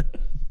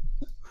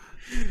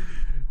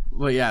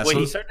 well, yeah. Wait,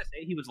 he started to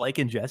say he was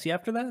liking Jessie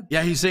after that?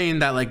 Yeah, he's saying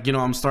that like, you know,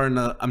 I'm starting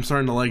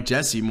to like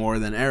Jessie more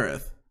than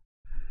Aerith.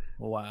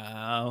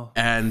 Wow.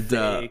 And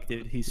fake,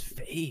 dude. He's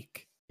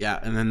fake. Yeah,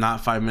 and then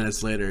not 5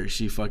 minutes later,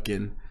 she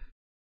fucking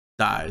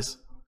dies.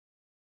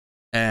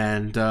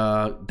 And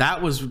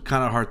that was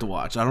kind of hard to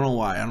watch. I don't know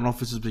why. I don't know if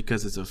it's just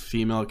because it's a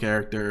female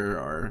character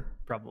or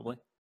probably.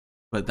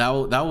 But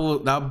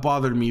that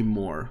bothered me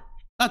more.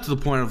 Not to the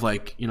point of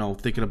like, you know,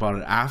 thinking about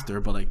it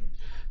after, but like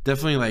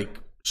definitely like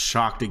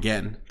shocked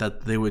again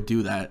that they would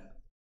do that.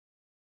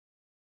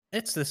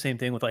 It's the same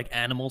thing with like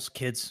animals,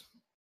 kids.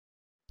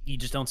 You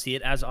just don't see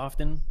it as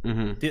often.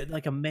 Mm-hmm.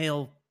 Like a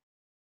male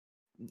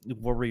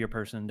warrior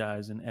person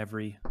dies in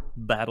every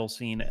battle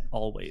scene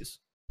always.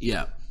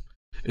 Yeah.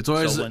 It's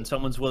always so when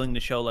someone's willing to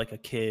show like a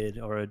kid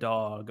or a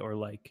dog or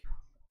like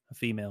a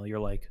female, you're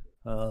like,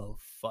 oh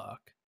fuck.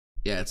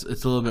 Yeah, it's a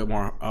little bit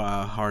more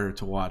harder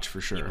to watch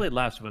for sure. You played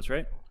Last of Us,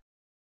 right?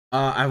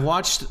 I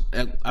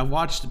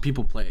watched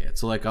people play it.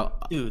 So like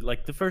dude,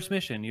 like the first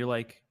mission, you're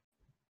like,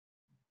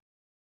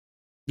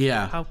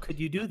 yeah, how could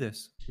you do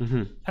this?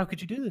 Mm-hmm. How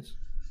could you do this?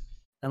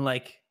 And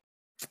like,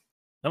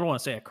 I don't want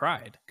to say I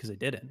cried because I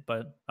didn't,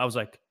 but I was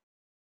like,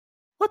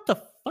 what the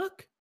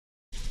fuck?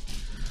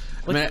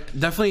 I mean,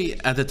 definitely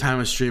at the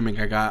time of streaming,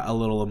 I got a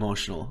little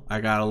emotional.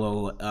 I got a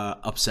little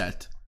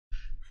upset.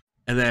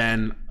 And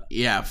then,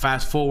 yeah,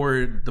 fast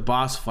forward the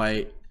boss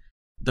fight,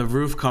 the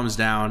roof comes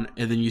down,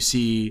 and then you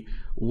see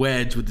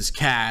Wedge with his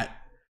cat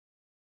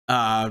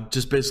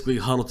just basically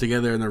huddled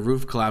together, and the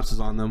roof collapses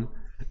on them.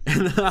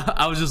 And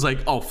I was just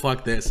like, oh,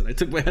 fuck this. And I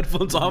took my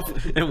headphones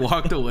off and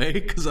walked away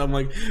because I'm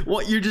like,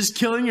 what? You're just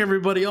killing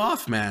everybody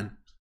off, man.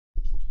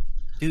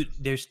 Dude,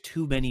 there's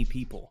too many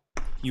people.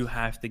 You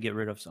have to get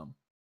rid of some.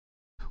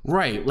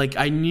 Right. Like,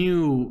 I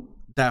knew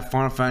that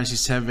Final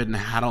Fantasy VII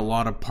had a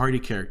lot of party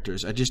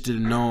characters. I just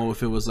didn't know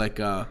if it was like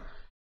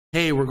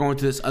hey, we're going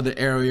to this other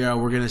area.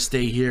 We're going to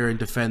stay here and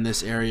defend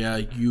this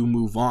area. You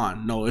move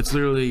on. No, it's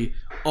literally,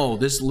 oh,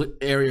 this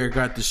area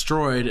got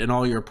destroyed and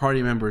all your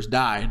party members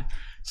died.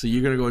 So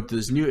you're going to go to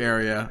this new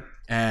area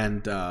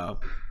and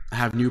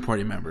have new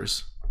party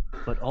members.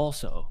 But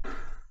also,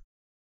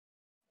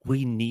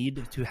 we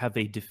need to have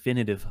a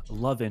definitive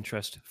love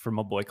interest for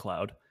my boy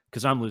Cloud.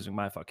 Because I'm losing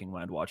my fucking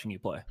mind watching you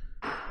play.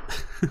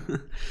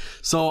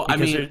 So,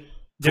 because I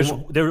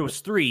mean... there was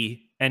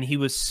 3, and he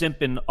was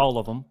simping all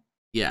of them.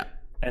 Yeah.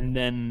 And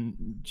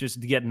then just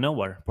get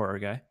nowhere, poor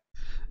guy.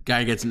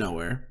 Guy gets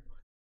nowhere.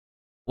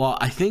 Well,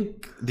 I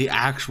think the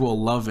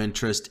actual love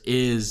interest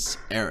is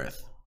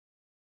Aerith.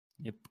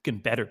 It can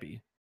better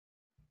be.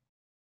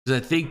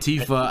 Because I think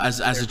Tifa,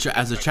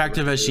 as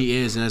attractive as she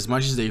is, and as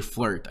much as they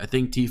flirt, I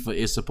think Tifa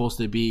is supposed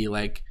to be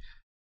like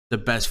the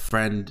best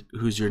friend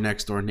who's your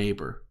next door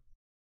neighbor.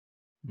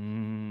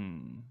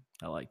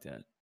 I like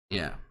that.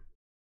 Yeah.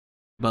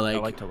 But like, I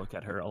like to look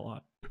at her a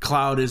lot.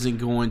 Cloud isn't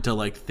going to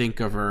like think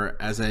of her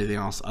as anything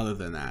else other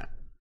than that.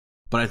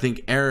 But I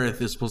think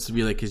Aerith is supposed to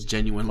be like his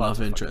genuine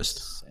love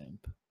interest.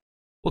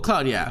 Well,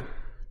 Cloud, yeah.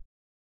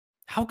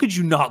 How could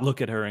you not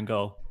look at her and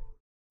go,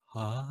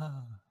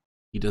 ah?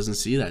 He doesn't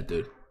see that,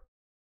 dude.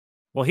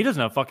 Well, he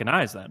doesn't have fucking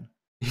eyes then.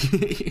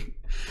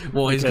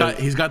 Well, he's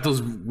got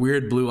those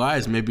weird blue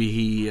eyes. Maybe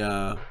he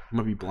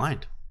might be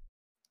blind.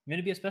 You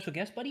gonna be a special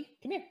guest, buddy?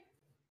 Come here.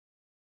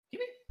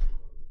 Come here.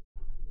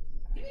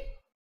 Come here.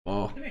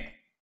 Oh. Come here.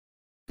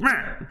 Come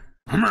here.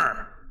 Come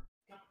here.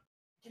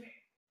 Come here.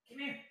 Come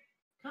here.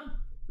 Come.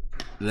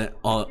 That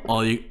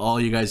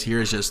all you guys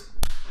hear is just.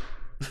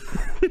 Is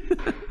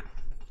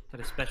that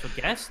a special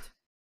guest?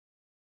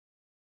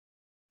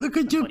 Look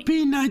at your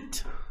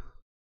peanut.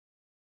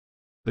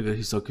 Look at,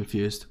 he's so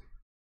confused.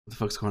 What the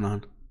fuck's going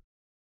on?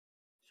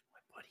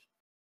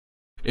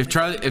 If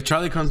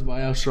Charlie comes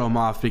by, I'll show him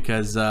off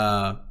because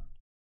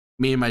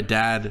me and my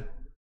dad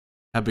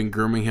have been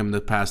grooming him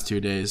the past 2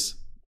 days,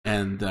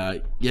 and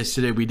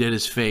yesterday we did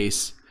his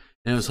face,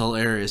 and it was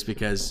hilarious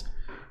because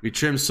we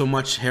trimmed so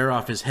much hair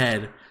off his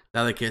head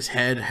that like his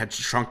head had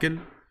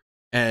shrunken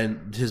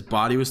and his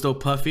body was still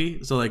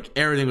puffy, so like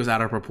everything was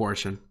out of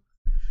proportion.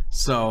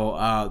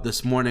 So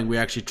this morning we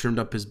actually trimmed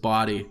up his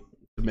body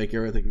to make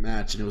everything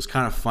match, and it was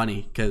kind of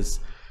funny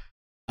because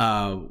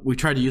we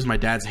tried to use my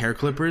dad's hair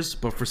clippers,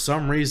 but for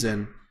some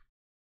reason,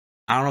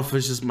 I don't know if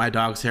it's just my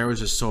dog's hair was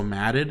just so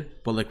matted,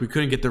 but like we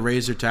couldn't get the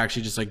razor to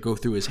actually just like go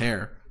through his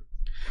hair.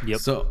 Yep.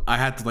 So I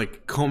had to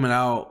like comb it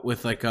out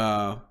with like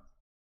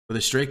with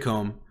a straight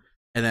comb,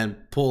 and then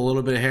pull a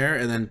little bit of hair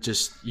and then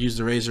just use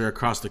the razor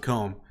across the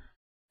comb.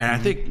 And I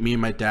think me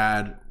and my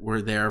dad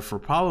were there for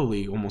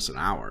probably almost an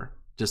hour.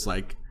 Just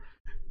like,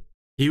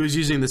 he was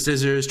using the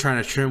scissors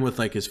trying to trim with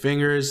like his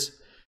fingers,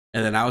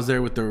 and then I was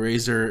there with the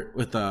razor,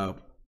 with the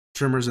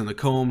trimmers and the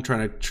comb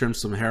trying to trim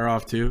some hair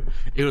off too.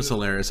 It was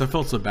hilarious. I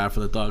felt so bad for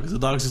the dog because the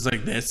dog's just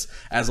like this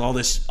as all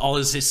this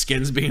his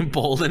skin's being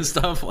pulled and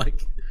stuff.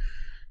 Like,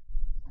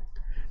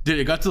 dude,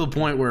 it got to the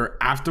point where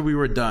after we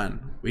were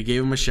done, we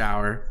gave him a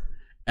shower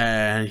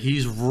and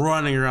he's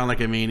running around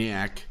like a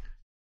maniac.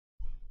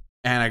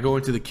 And I go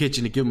into the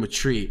kitchen to give him a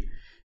treat,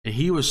 and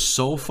he was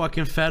so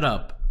fucking fed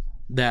up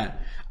that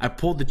I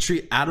pulled the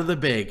treat out of the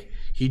bag.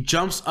 He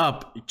jumps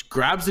up,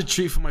 grabs the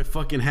treat from my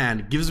fucking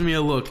hand, gives me a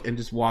look, and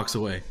just walks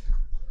away.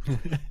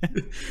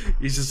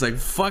 He's just like,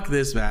 fuck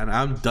this, man.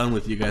 I'm done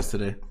with you guys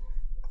today.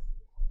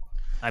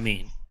 I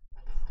mean,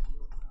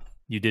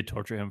 you did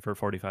torture him for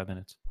 45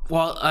 minutes.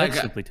 Well,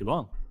 that's simply too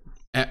long.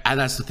 And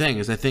that's the thing,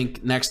 is I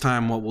think next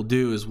time what we'll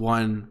do is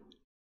I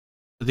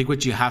think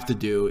what you have to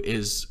do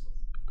is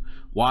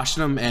wash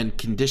them and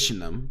condition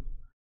them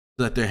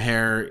so that their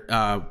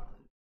hair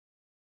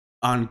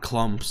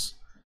unclumps,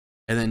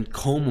 and then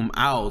comb them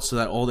out so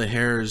that all the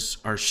hairs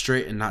are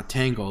straight and not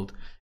tangled.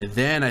 And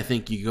then I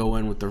think you go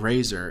in with the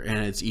razor and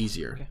it's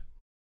easier.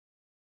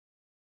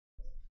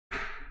 Okay.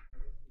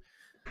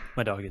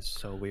 My dog is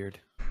so weird.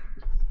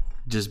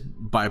 Just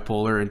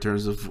bipolar in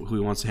terms of who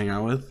he wants to hang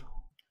out with?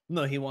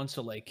 No, he wants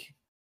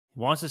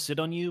to sit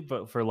on you,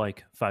 but for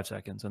like 5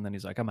 seconds, and then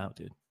he's like, I'm out,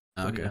 dude.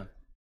 Okay.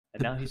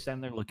 And now he's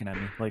standing there looking at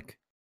me like,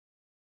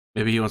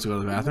 maybe he wants to go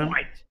to the bathroom?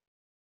 Right.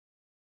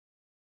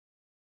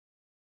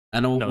 I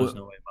know. No, there's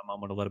no way my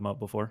mom would have let him out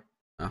before.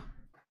 Oh.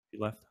 He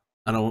left.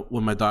 I know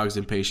when my dog's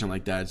impatient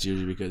like that, it's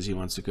usually because he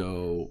wants to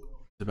go to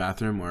the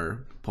bathroom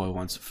or probably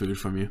wants food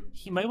from you.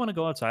 He might want to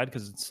go outside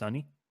because it's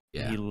sunny.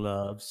 Yeah. He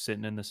loves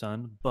sitting in the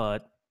sun,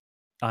 but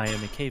I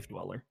am a cave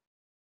dweller.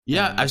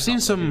 Yeah, I've seen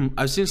some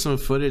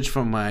footage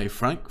from my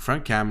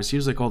front cam. It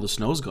seems like all the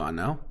snow's gone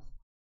now.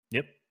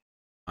 Yep.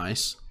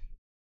 Nice.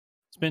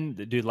 It's been,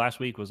 dude, last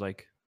week was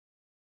like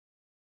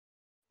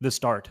the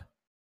start.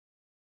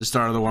 The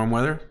start of the warm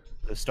weather?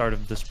 The start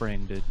of the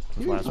spring, dude.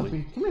 Was last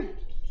week. Come here.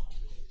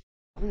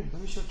 Come here.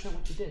 Let me show Trent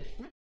what you did.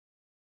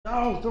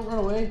 No, don't run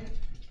away.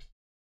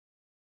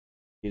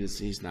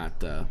 He's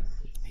not.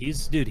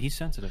 He's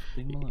sensitive.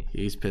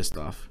 He's pissed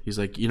off. He's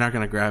like, you're not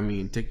gonna grab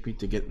me and take me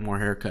to get more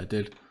haircut,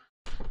 dude.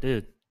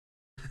 Dude.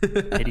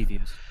 Pity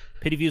views.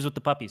 Pity views with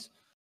the puppies.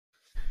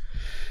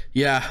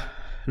 Yeah.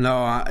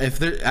 No,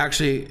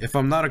 if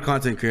I'm not a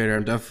content creator,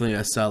 I'm definitely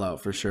a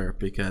sellout for sure,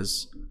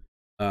 because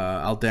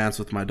I'll dance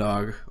with my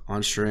dog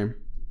on stream.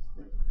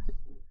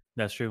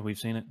 That's true. We've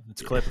seen it.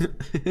 It's clipped.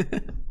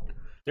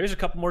 There's a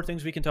couple more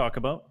things we can talk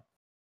about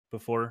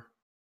before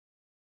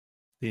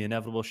the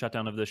inevitable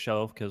shutdown of this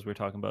show, because we're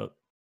talking about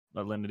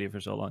Alinity for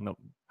so long.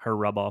 Her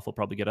rub off will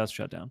probably get us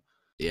shut down.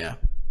 Yeah.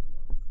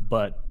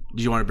 But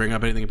do you want to bring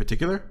up anything in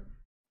particular?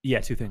 Yeah,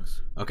 2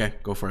 things. Okay,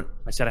 go for it.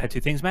 I said I had 2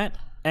 things, Matt.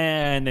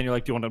 And then you're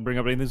like, do you want to bring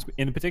up anything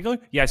in particular?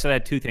 Yeah, I said I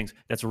had 2 things.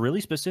 That's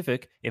really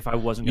specific if I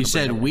wasn't going to. You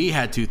said we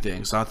had 2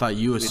 things, so I thought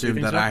you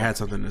assumed that I had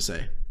something to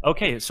say.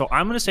 Okay, so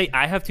I'm going to say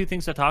I have 2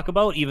 things to talk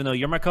about, even though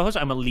you're my co-host.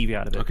 I'm going to leave you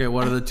out of it. Okay,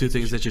 what are the 2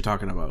 things that you're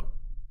talking about?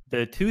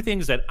 The 2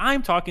 things that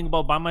I'm talking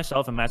about by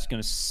myself, and Matt's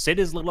going to sit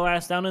his little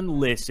ass down and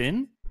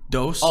listen,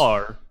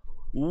 are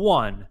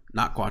 1.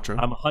 Not Quattro.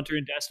 I'm a hunter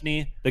in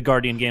Destiny. The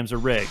Guardian games are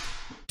rigged.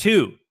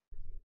 2.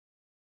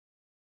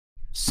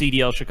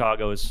 CDL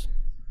Chicago is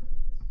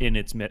in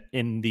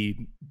the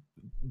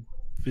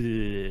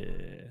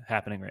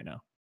happening right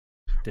now.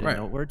 Didn't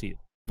know what word to use.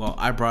 Well,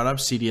 I brought up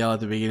CDL at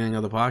the beginning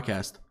of the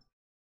podcast.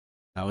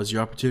 That was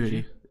your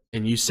opportunity,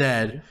 and you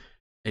said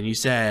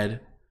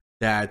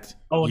that.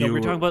 Oh no, we're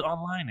talking about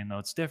online, and no,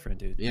 it's different,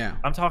 dude. Yeah,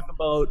 I'm talking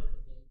about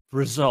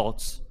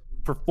results,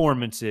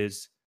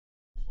 performances,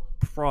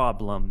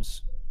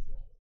 problems.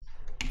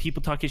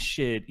 People talking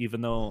shit,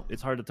 even though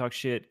it's hard to talk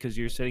shit because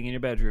you're sitting in your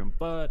bedroom,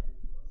 but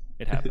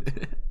it happens.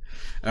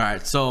 All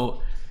right,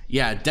 so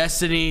yeah,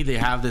 Destiny, they're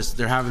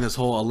having this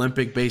whole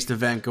Olympic based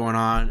event going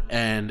on,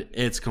 and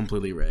it's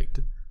completely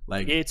rigged.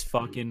 Like, it's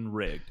fucking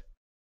rigged.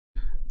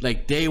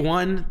 Like, day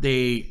one,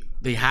 they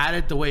had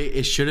it the way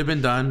it should have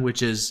been done,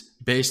 which is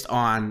based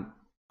on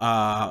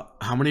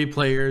how many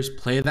players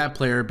play that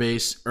player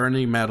base,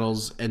 earning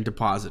medals and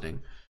depositing.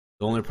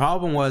 The only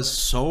problem was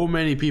so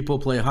many people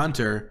play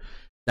Hunter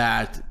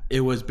that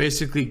it was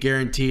basically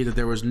guaranteed that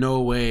there was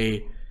no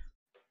way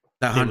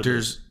that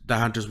hunters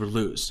would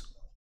lose.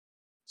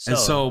 And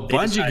so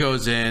Bungie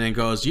goes in and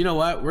goes, you know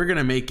what? We're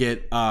gonna make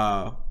it.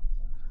 We're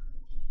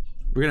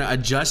gonna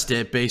adjust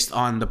it based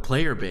on the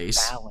player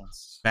base.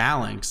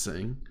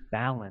 Balancing.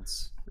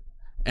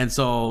 And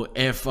so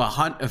if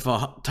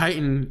a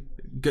Titan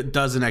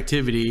does an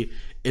activity,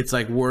 it's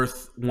like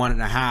worth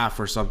 1.5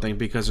 or something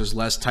because there's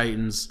less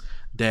Titans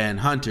than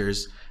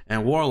Hunters,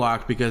 and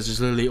Warlock because there's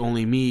literally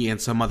only me and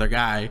some other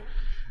guy.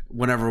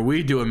 Whenever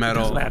we do a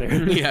medal,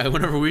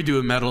 whenever we do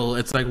a medal,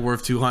 it's like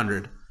worth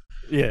 200.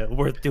 Yeah,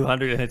 worth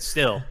 200, and it's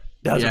still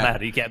Doesn't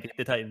matter. You can't beat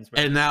the Titans,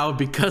 bro. And now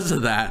because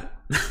of that,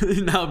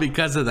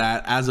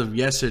 as of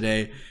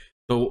yesterday,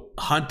 the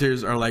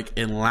Hunters are like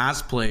in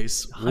last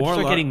place. Hunters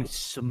are getting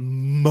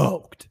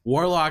smoked.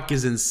 Warlock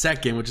is in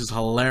second, which is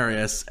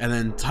hilarious, and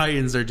then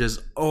Titans are just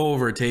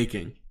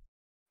overtaking.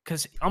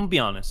 Because I'm gonna be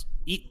honest,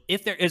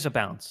 if there is a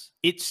bounce,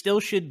 it still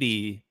should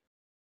be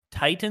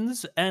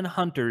Titans and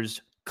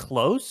Hunters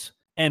close,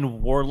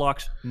 and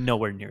Warlocks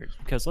nowhere near it.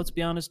 Because let's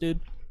be honest, dude,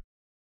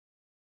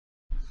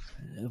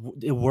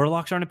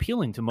 Warlocks aren't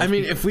appealing to most. I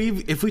mean,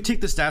 people. if we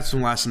take the stats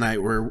from last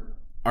night, where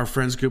our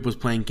friends group was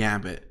playing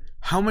Gambit,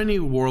 how many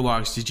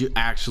Warlocks did you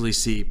actually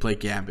see play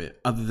Gambit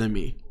other than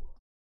me?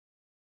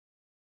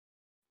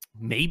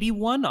 Maybe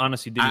one.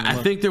 Honestly, I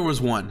think there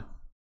was one.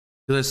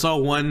 Because I saw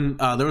one.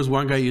 There was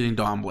one guy using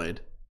Dawnblade,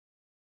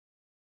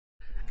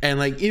 and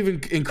like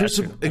even in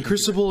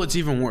Crucible, it's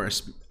even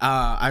worse.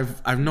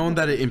 I've known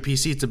that in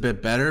PC it's a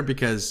bit better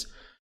because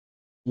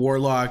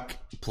Warlock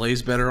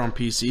plays better on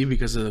PC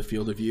because of the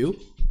field of view,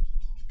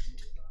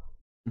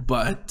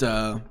 but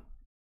on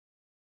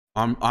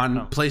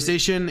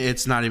PlayStation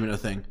it's not even a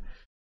thing.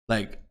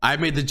 Like I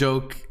made the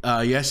joke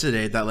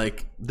yesterday that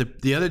like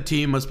the other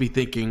team must be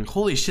thinking,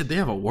 holy shit, they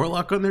have a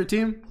Warlock on their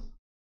team,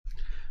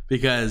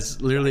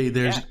 because literally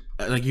there's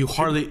like you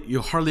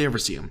hardly ever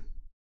see them.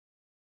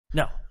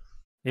 No,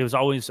 it was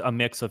always a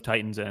mix of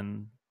Titans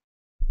and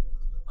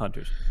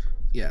Hunters.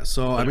 Yeah,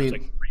 so I mean,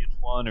 like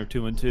 3-1 or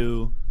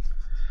 2-2.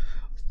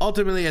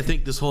 Ultimately, I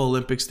think this whole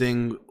Olympics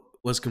thing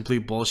was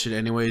complete bullshit.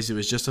 Anyways, it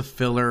was just a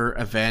filler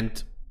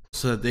event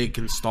so that they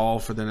can stall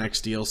for the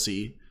next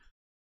DLC.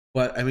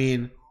 But I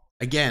mean,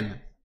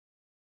 again,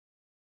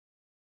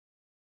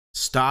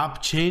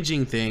 stop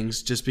changing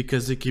things just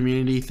because the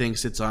community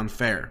thinks it's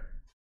unfair.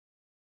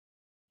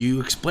 You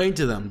explain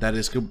to them that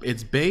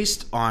it's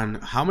based on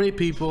how many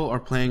people are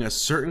playing a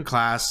certain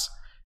class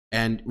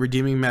and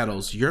redeeming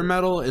medals. Your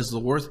medal is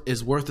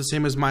worth the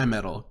same as my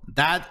medal.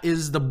 That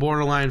is the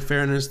borderline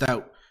fairness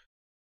that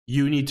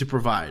you need to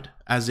provide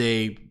as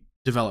a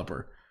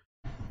developer.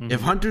 Mm-hmm.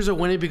 If Hunters are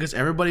winning because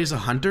everybody's a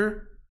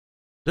hunter,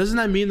 doesn't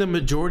that mean the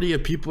majority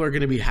of people are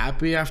going to be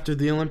happy after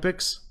the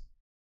Olympics?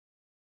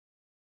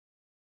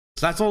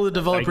 So that's all the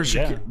developers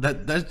should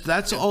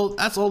that's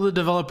all the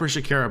developers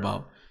should care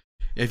about.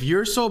 If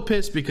you're so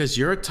pissed because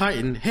you're a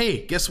Titan,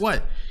 hey, guess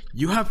what?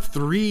 You have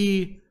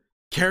 3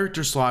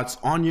 character slots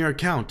on your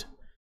account.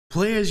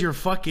 Play as your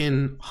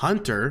fucking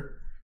hunter,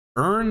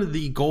 earn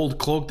the gold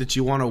cloak that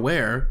you want to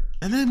wear,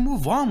 and then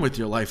move on with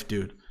your life,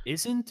 dude.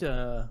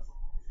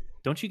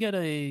 Don't you get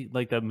a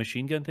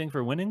machine gun thing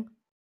for winning?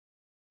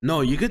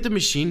 No, you get the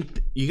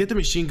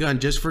machine gun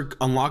just for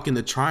unlocking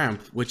the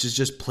triumph, which is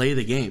just play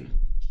the game.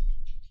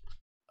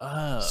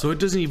 So it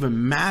doesn't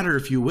even matter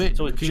if you win.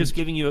 So it's just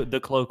giving you the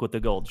cloak with the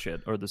gold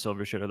shit or the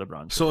silver shit or the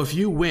bronze shit. So if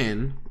you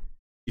win,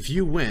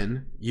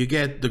 you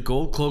get the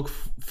gold cloak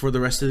for the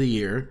rest of the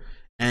year,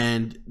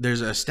 and there's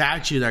a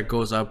statue that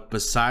goes up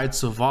beside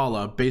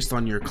Savala based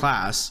on your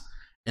class,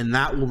 and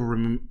that will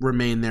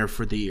remain there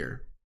for the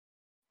year.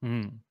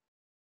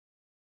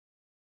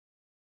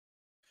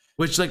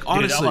 Which, like,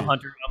 honestly, dude, I'm a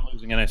hunter, I'm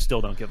losing, and I still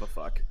don't give a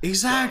fuck.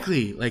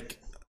 Exactly. So. Like,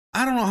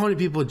 I don't know how many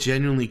people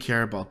genuinely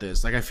care about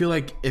this. Like, I feel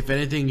like if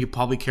anything, you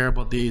probably care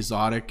about the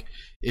exotic.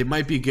 It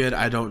might be good,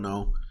 I don't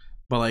know.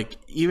 But like,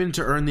 even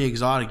to earn the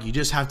exotic, you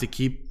just have to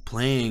keep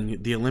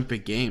playing the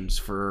Olympic Games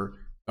for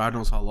God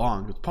knows how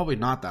long. It's probably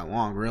not that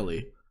long,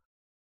 really.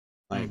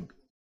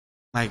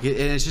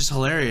 It's just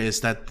hilarious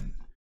that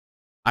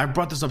I've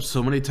brought this up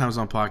so many times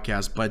on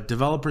podcasts, but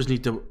developers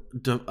need to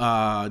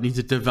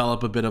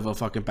develop a bit of a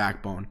fucking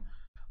backbone.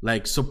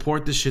 Like,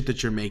 support the shit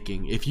that you're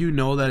making. If you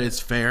know that it's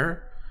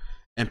fair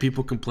and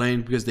people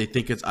complain because they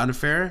think it's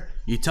unfair,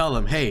 you tell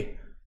them, hey,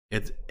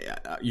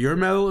 your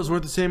medal is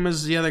worth the same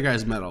as the other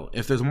guy's medal.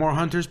 If there's more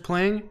hunters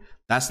playing,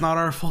 that's not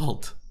our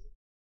fault.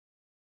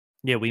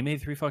 Yeah, we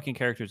made 3 fucking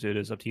characters, dude.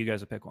 It's up to you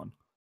guys to pick one.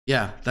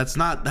 Yeah, that's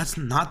not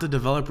the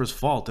developer's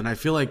fault. And I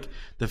feel like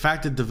the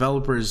fact that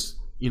developers,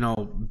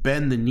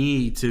 bend the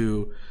knee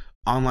to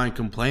online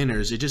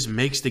complainers, it just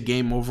makes the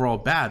game overall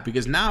bad,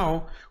 because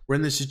now we're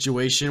in this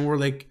situation where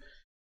like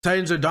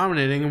Titans are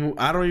dominating and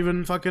I don't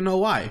even fucking know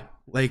why.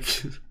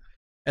 Like,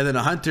 and then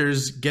the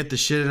hunters get the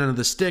shit end of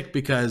the stick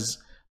because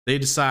they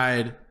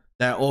decide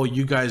that, oh,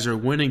 you guys are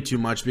winning too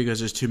much because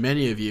there's too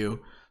many of you,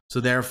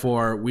 so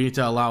therefore we need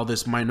to allow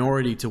this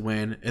minority to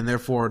win, and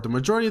therefore the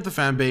majority of the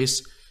fan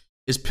base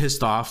is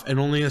pissed off and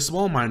only a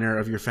small minor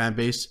of your fan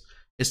base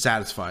is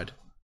satisfied.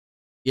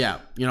 Yeah,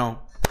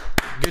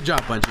 good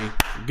job, Bungie.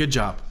 Good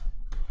job.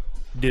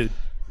 Dude,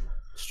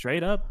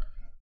 straight up,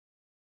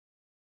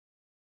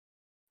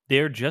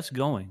 they're just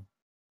going,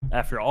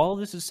 after all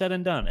this is said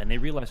and done, and they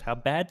realize how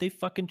bad they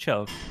fucking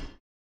choked,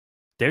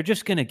 they're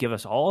just going to give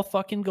us all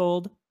fucking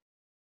gold,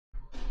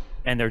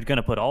 and they're going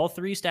to put all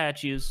 3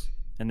 statues,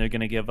 and they're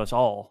going to give us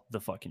all the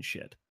fucking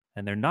shit.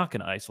 And they're not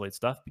going to isolate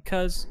stuff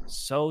because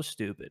so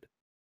stupid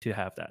to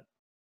have that.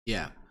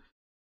 Yeah.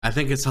 I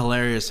think it's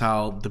hilarious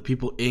how the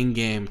people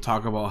in-game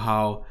talk about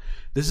how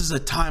this is a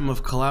time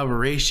of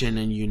collaboration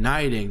and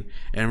uniting,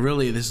 and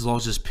really this is all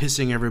just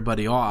pissing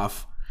everybody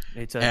off.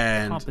 It's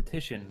a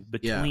competition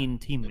between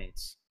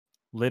teammates,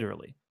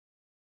 literally.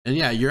 And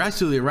yeah, you're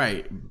absolutely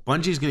right.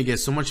 Bungie's going to get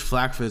so much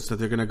flack for this that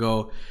they're going to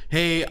go,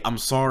 hey, I'm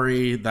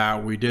sorry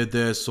that we did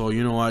this. So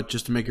you know what?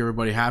 Just to make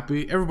everybody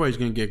happy, everybody's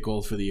going to get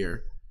gold for the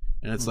year.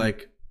 And it's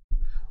like,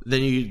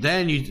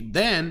 then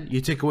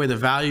you take away the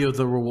value of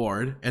the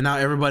reward. And now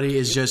everybody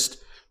is just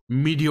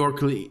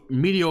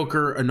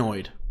mediocre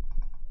annoyed.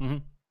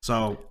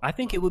 So I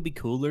think it would be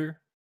cooler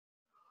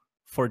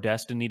for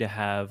Destiny to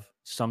have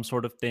some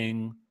sort of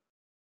thing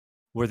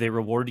where they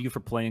reward you for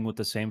playing with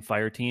the same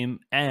fire team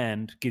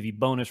and give you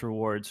bonus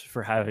rewards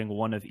for having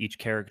one of each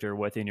character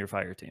within your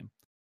fire team.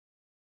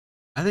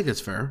 I think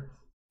it's fair.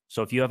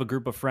 So if you have a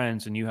group of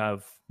friends and you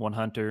have one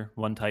hunter,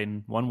 one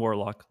titan, one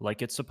warlock,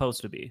 like it's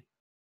supposed to be,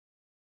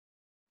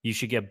 you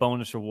should get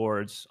bonus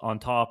rewards on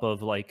top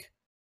of like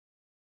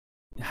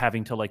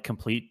having to like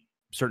complete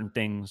certain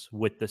things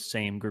with the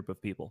same group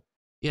of people.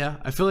 Yeah,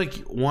 I feel like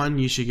one,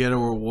 you should get a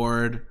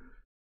reward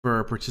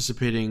for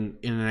participating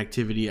in an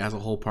activity as a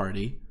whole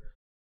party.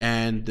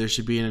 And there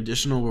should be an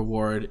additional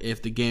reward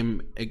if the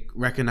game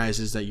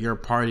recognizes that your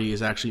party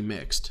is actually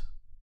mixed.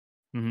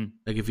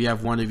 Like if you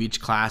have one of each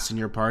class in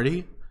your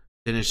party,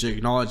 then it should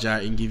acknowledge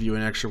that and give you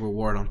an extra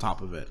reward on top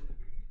of it.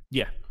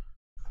 Yeah.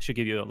 It should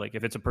give you, like,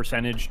 if it's a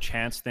percentage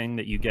chance thing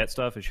that you get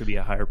stuff, it should be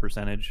a higher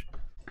percentage.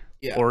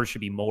 Yeah. Or it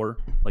should be more.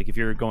 Like if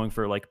you're going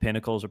for like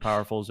pinnacles or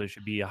powerfuls, it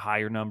should be a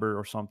higher number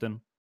or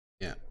something.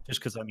 Yeah. Just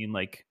because, I mean,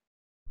 like,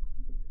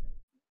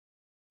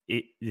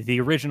 the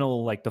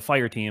original, like the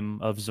fire team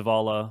of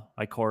Zavala,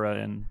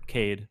 Ikora, and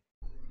Cade,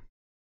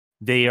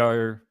 they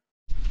are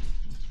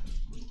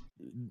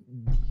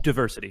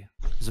diversity.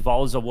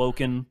 Zavala's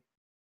awoken,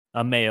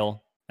 a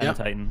male and a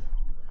titan.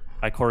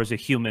 Ikora's a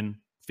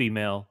human,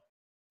 female,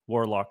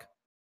 warlock,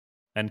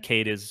 and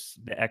Cade is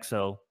the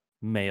exo,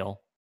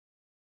 male,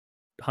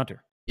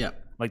 hunter. Yeah.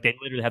 Like they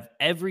literally have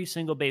every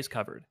single base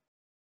covered.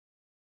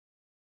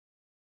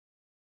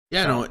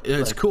 Yeah, no,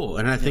 it's cool,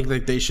 and I think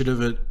like they should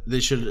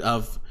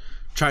have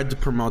tried to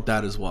promote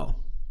that as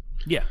well.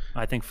 Yeah,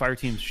 I think fire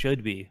teams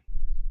should be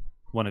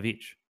one of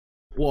each.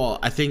 Well,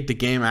 I think the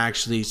game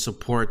actually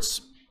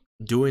supports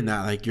doing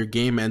that. Like your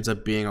game ends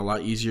up being a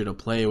lot easier to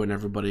play when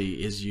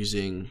everybody is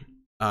using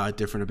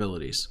different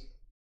abilities.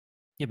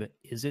 Yeah, but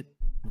is it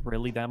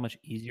really that much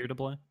easier to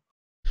play?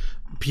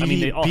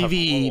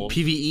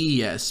 PvE,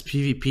 yes.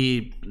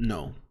 PvP,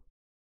 no.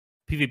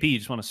 PvP, you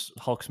just want to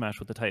Hulk smash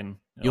with the Titan.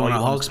 You want to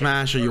Hulk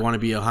smash, or you want to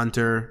be a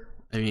hunter.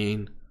 I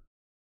mean,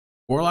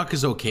 Warlock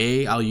is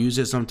okay. I'll use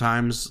it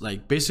sometimes.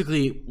 Like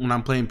basically, when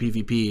I'm playing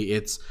PvP,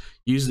 it's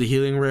use the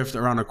healing rift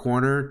around a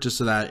corner just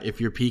so that if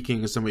you're peeking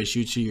and somebody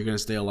shoots you, you're gonna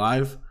stay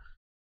alive.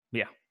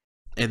 Yeah.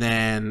 And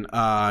then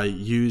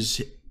use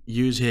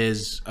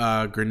his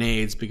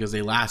grenades because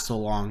they last so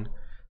long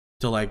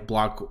to like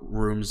block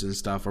rooms and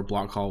stuff or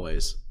block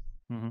hallways.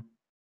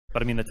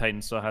 But I mean, the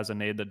Titan still has a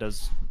nade that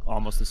does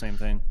almost the same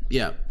thing.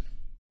 Yeah.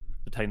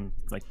 The Titan,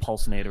 like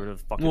pulse nade or whatever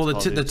the fuck. Well,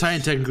 the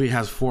Titan technically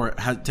has four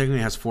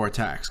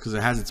attacks because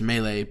it has its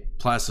melee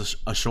plus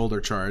a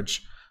shoulder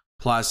charge,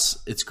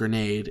 plus its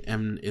grenade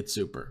and its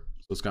super.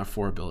 So it's got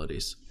 4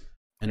 abilities,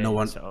 and no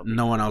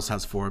one else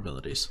has 4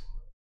 abilities.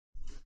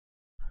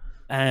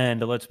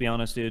 And let's be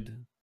honest,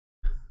 dude,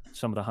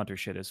 some of the hunter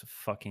shit is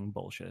fucking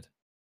bullshit.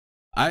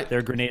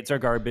 Their grenades are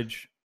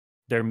garbage.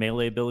 Their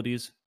melee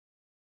abilities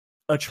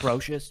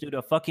atrocious, dude.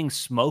 A fucking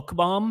smoke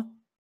bomb,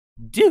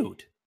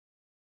 dude.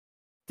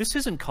 This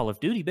isn't Call of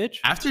Duty, bitch.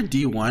 After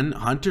D1,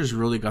 hunters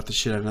really got the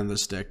shit out of the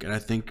stick, and I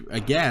think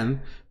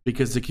again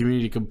because the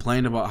community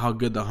complained about how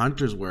good the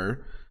hunters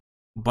were,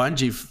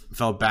 Bungie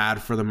felt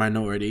bad for the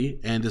minority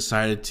and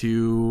decided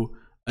to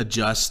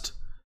adjust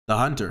the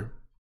hunter.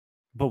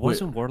 But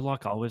wasn't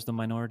Warlock always the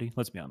minority?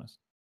 Let's be honest.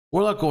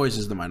 Warlock always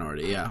is the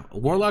minority, yeah.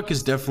 Warlock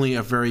is definitely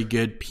a very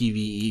good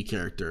PvE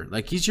character.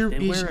 Like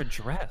They wear a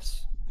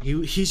dress.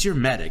 He's your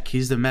medic.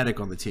 He's the medic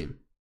on the team.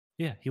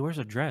 Yeah, he wears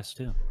a dress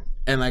too.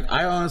 And like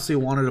I honestly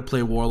wanted to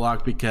play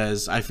Warlock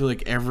because I feel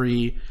like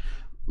every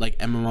like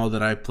MMO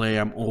that I play,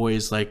 I'm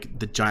always like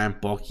the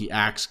giant bulky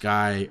axe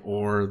guy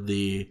or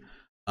the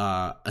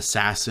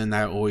assassin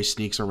that always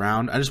sneaks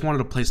around. I just wanted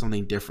to play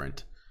something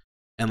different.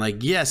 And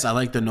like, yes, I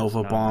like the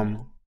Nova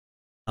Bomb.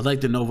 I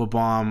like the Nova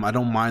Bomb. I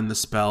don't mind the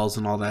spells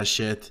and all that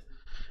shit.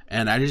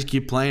 And I just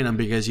keep playing him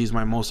because he's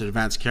my most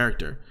advanced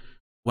character.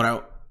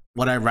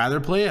 Would I rather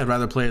play? I'd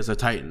rather play as a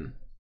Titan.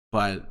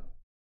 But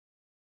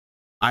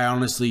I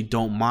honestly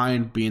don't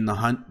mind being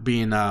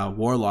a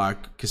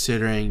Warlock,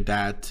 considering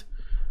that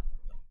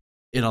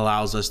it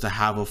allows us to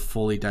have a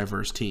fully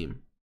diverse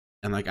team.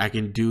 And like I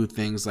can do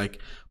things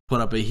like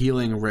put up a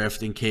healing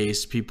rift in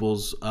case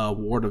people's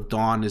Ward of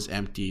Dawn is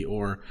empty,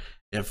 or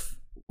if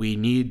we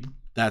need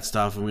that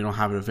stuff and we don't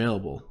have it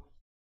available,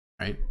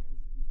 right?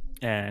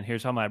 And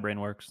here's how my brain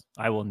works.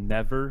 I will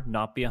never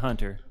not be a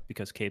hunter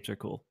because capes are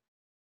cool.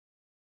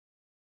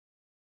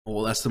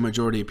 Well, that's the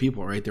majority of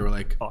people, right? They were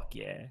like, fuck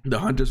yeah, the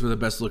hunters were the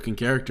best looking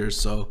characters,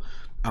 so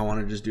I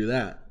want to just do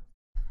that.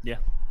 Yeah,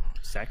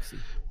 sexy.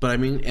 But I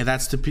mean, and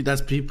that's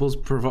people's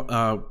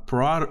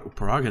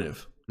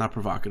prerogative. not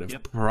provocative,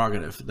 Yep.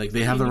 prerogative. Like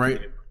they have the right.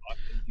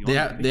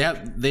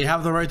 They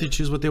have the right to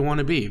choose what they want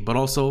to be, but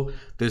also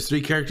there's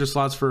 3 character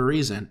slots for a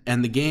reason,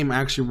 and the game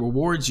actually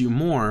rewards you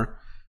more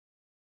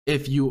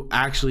if you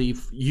actually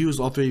use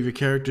all 3 of your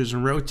characters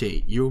and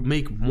rotate. You'll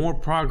make more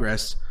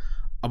progress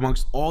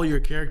amongst all your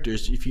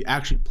characters if you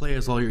actually play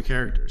as all your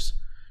characters.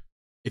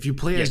 If you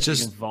play as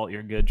just you can vault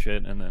your good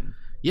shit and then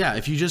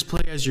if you just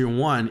play as your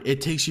one, it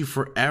takes you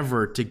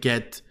forever to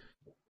get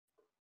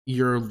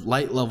your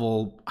light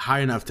level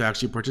high enough to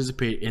actually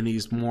participate in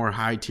these more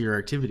high tier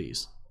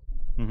activities.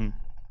 Mm-hmm.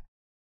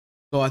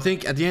 So I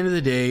think at the end of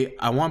the day,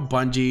 I want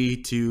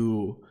Bungie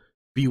to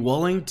be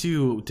willing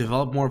to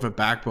develop more of a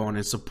backbone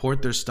and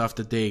support their stuff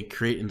that they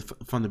create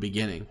from the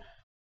beginning.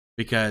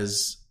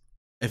 Because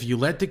if you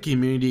let the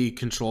community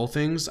control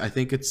things, I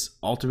think it's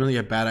ultimately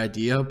a bad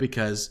idea,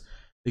 because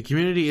the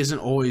community isn't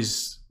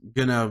always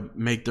gonna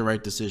make the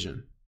right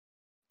decision.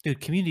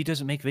 Dude, community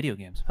doesn't make video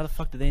games. How the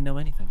fuck do they know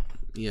anything?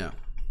 Yeah.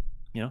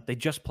 You know, they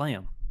just play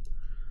them.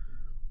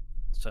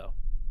 So,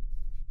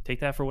 take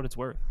that for what it's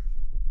worth.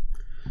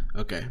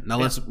 Okay, now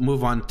let's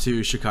move on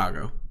to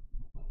Chicago.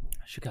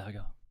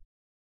 Chicago.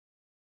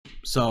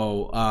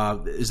 So,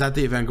 is that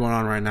the event going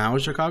on right now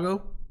in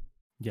Chicago?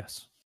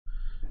 Yes.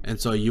 And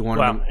so you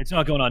want to... it's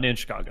not going on in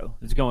Chicago.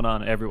 It's going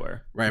on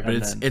everywhere. Right, but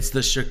it's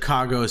the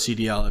Chicago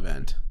CDL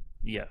event.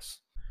 Yes.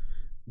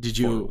 Did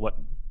you...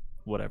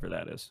 whatever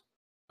that is.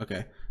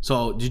 Okay.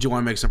 So, did you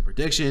want to make some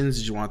predictions?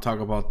 Did you want to talk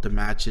about the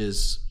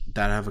matches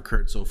that have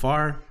occurred so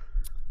far?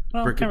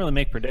 Well, I can't really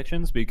make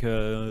predictions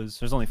because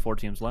there's only 4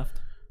 teams left.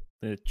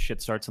 The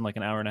shit starts in like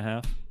an hour and a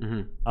half.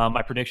 Mm-hmm.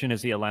 My prediction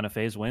is the Atlanta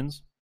FaZe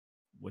wins,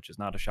 which is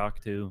not a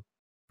shock to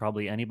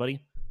probably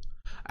anybody.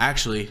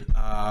 Actually,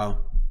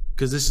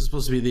 because this is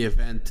supposed to be the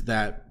event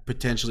that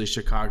potentially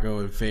Chicago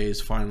and FaZe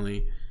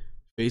finally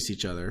face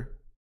each other.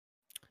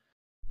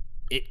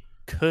 It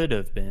could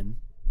have been.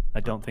 I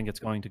don't think it's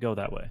going to go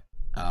that way.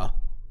 Oh.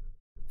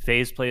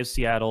 FaZe plays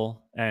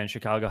Seattle, and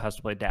Chicago has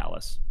to play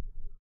Dallas.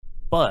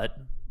 But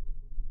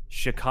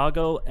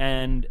Chicago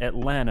and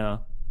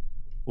Atlanta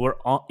were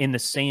in the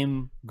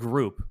same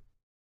group,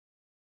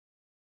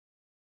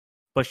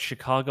 but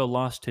Chicago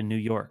lost to New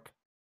York,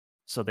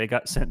 so they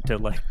got sent to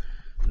like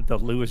the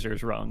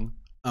losers rung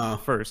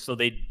first. So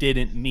they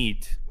didn't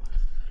meet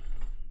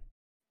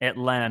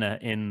Atlanta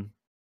in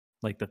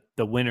like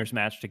the winners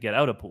match to get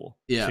out of pool.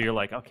 Yeah. So you're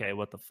like, okay,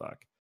 what the fuck?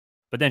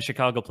 But then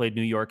Chicago played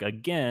New York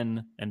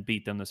again and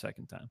beat them the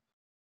second time.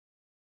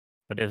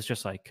 But it was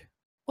just like,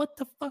 what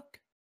the fuck?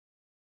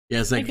 Yeah,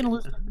 it's like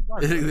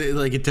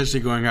like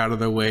intentionally going out of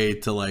their way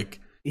to like.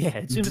 Yeah,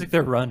 it seems like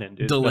they're running,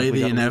 dude. Delay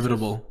the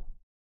inevitable.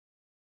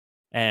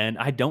 And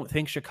I don't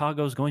think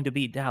Chicago's going to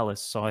beat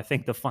Dallas, so I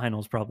think the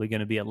final's probably going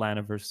to be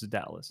Atlanta versus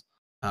Dallas.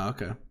 Oh,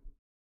 okay.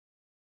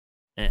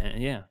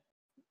 And yeah,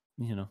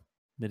 you know,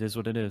 it is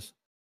what it is.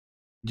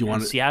 Do you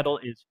want Seattle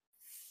is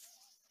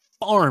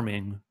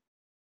farming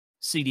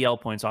CDL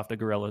points off the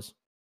Gorillas.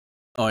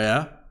 Oh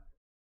yeah,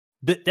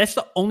 that's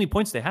the only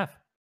points they have.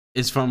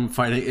 It's from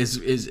fighting. It's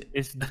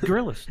the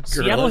Gorillas.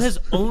 Seattle has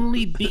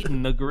only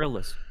beaten the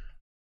Gorillas,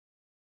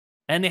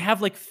 and they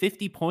have like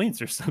 50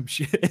 points or some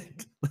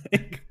shit.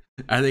 Like,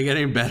 are they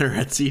getting better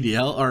at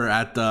CDL or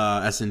at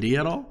S&D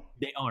at all?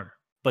 They are,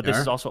 but this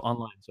is also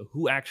online, so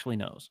who actually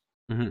knows?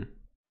 Mm-hmm.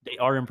 They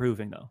are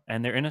improving though,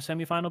 and they're in a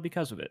semifinal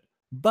because of it.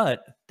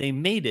 But they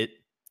made it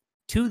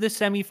to the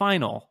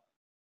semifinal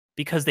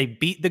because they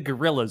beat the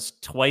Gorillas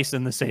twice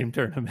in the same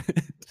tournament.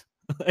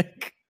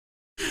 Like.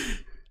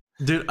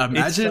 Dude,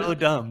 imagine it's so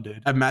dumb,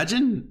 dude.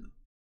 Imagine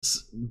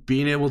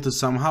being able to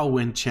somehow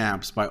win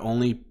champs by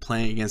only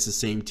playing against the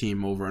same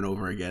team over and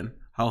over again.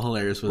 How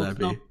hilarious would that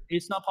be?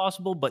 It's not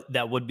possible, but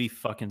that would be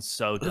fucking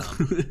so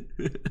dumb.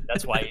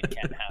 That's why it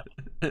can't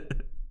happen.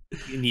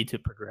 You need to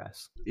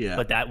progress. Yeah.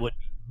 But that would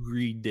be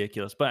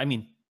ridiculous. But I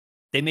mean,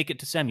 they make it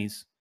to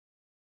semis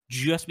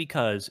just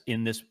because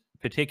in this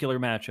particular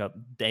matchup,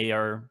 they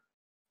are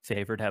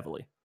favored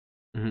heavily.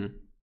 Mm-hmm.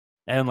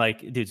 And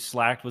like, dude,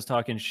 Slacked was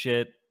talking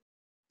shit,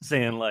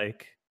 saying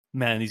like,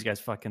 man, these guys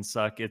fucking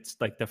suck. It's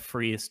like the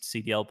freest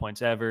CDL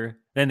points ever.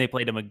 Then they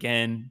played him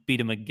again,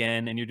 beat him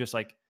again, and you're just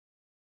like,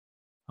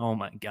 oh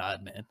my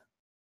god, man.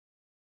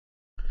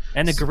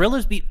 And the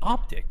Gorillas beat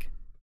Optic.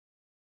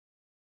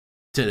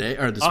 Today,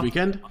 or this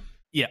weekend?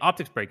 Yeah,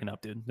 Optic's breaking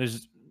up, dude.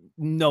 There's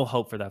no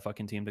hope for that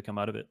fucking team to come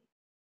out of it.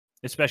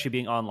 Especially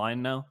being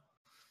online now.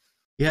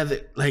 Yeah,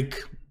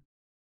 like,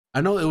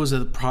 I know it was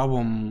a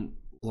problem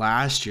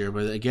last year,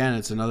 but again,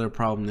 it's another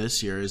problem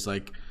this year, is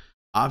like,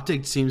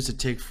 Optic seems to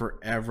take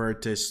forever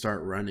to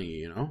start running,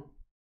 you know?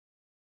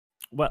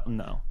 Well,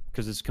 no,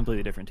 because it's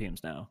completely different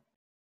teams now.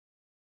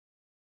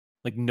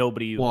 Like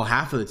nobody. Well,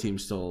 half of the team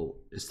is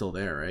still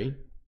there, right?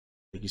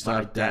 Like you still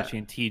have Dachi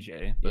and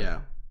TJ. But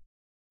yeah,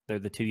 they're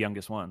the 2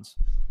 youngest ones.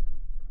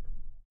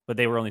 But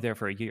they were only there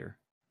for a year,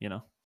 you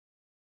know?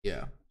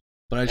 Yeah.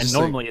 But I just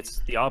normally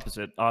it's the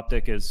opposite.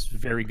 Optic is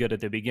very good at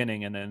the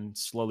beginning and then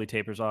slowly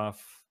tapers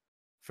off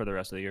for the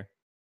rest of the year.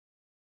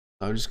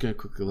 I'm just going to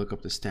quickly look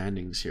up the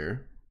standings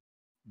here.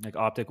 Like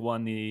Optic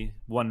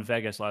won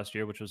Vegas last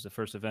year, which was the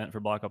first event for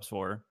Black Ops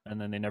 4, and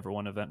then they never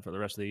won an event for the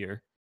rest of the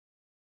year.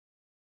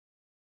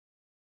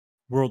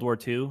 World War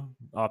II,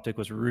 Optic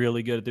was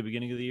really good at the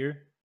beginning of the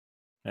year,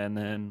 and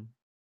then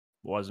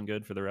wasn't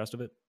good for the rest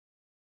of it.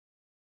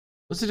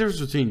 What's the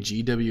difference between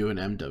GW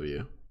and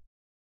MW?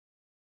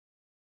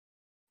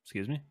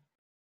 Excuse me?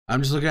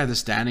 I'm just looking at the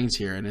standings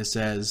here, and it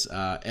says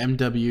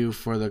MW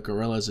for the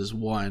Gorillas is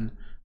 1,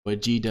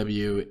 but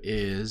GW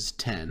is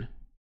 10.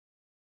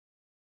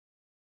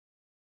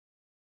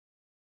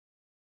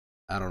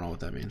 I don't know what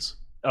that means.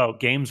 Oh,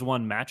 games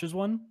won, matches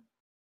won?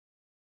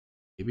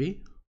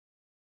 Maybe?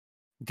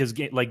 Because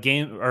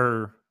games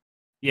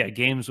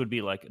would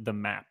be like the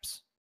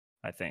maps,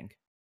 I think.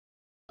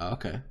 Oh,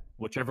 okay.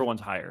 Whichever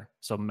one's higher.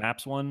 So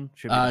maps won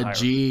should be higher.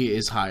 G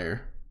is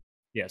higher.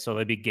 Yeah, so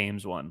it'd be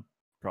games won,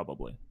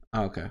 probably.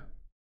 Oh, okay.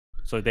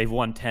 So they've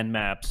won 10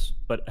 maps,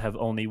 but have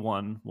only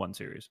won one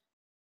series.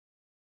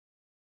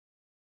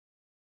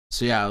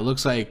 So yeah, it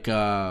looks like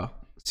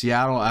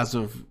Seattle, as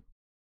of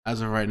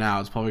right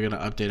now, it's probably going to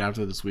update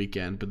after this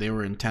weekend, but they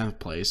were in 10th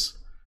place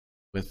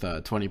with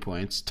 20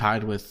 points,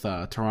 tied with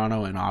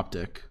Toronto and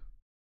Optic.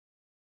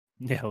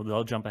 Yeah, well,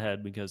 they'll jump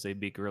ahead because they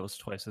beat Gorillas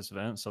twice this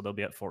event, so they'll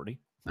be at 40.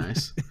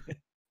 Nice.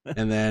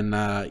 And then,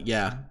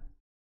 yeah.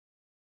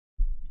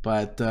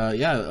 But,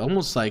 yeah,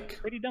 almost like...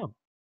 Pretty dumb.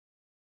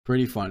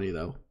 Pretty funny,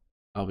 though.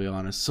 I'll be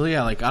honest. So,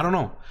 yeah, like, I don't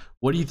know.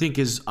 What do you think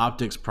is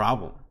Optic's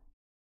problem?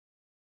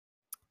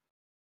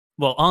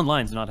 Well,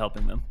 online's not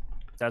helping them.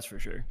 That's for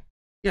sure.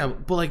 Yeah,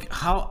 but, like,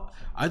 how...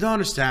 I don't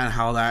understand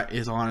how that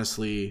is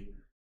honestly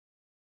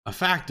a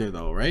factor,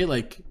 though, right?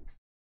 Like,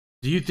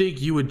 do you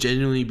think you would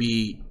genuinely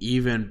be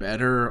even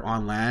better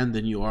on LAN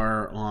than you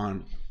are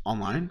on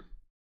online?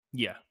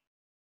 Yeah.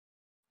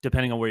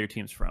 Depending on where your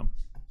team's from.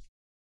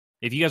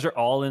 If you guys are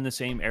all in the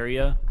same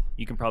area,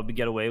 you can probably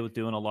get away with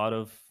doing a lot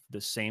of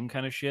the same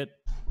kind of shit.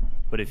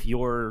 But if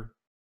you're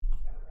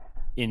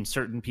in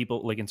certain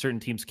people, like in certain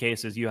teams'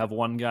 cases, you have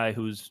one guy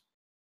who's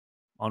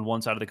on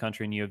one side of the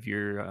country and you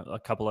have a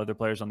couple other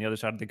players on the other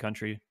side of the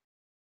country.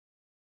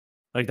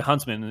 Like the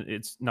Huntsman,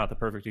 it's not the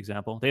perfect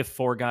example. They have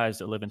 4 guys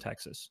that live in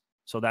Texas.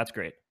 So that's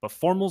great. But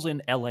Formal's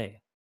in LA.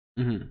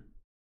 Mm-hmm.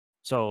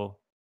 So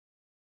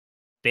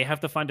they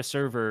have to find a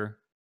server.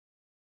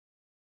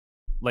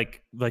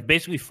 Like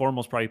basically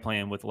Formal's probably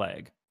playing with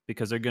lag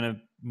because they're going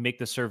to make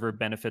the server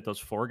benefit those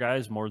 4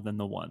 guys more than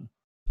the one.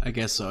 I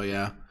guess so,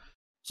 yeah.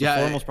 So yeah,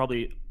 Formal's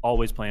probably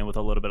always playing with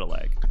a little bit of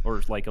lag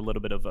or like a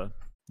little bit of a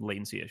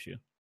latency issue.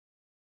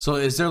 So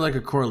is there like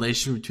a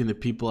correlation between the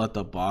people at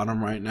the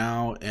bottom right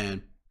now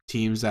and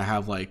teams that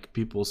have like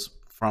people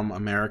from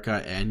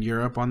America and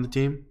Europe on the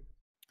team?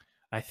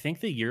 I think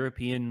the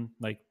European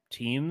like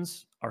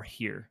teams are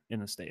here in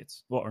the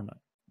States. Well, or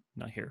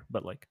not here,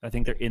 but like I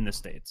think they're in the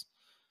States.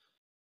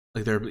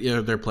 Like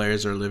their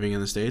players are living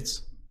in the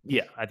States?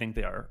 Yeah, I think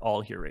they are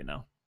all here right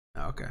now.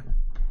 Oh, okay.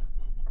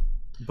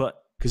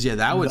 But because yeah,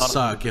 that would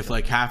suck if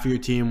like half of your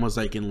team was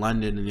like in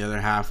London and the other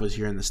half was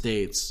here in the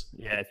States.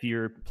 Yeah, if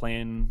you're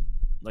playing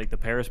like the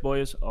Paris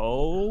boys,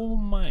 oh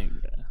my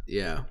god.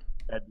 Yeah.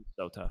 That'd be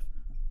so tough.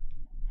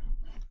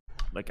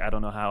 Like I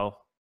don't know how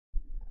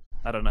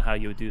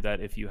you would do that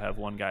if you have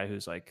one guy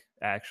who's like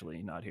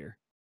actually not here.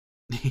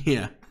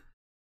 Yeah.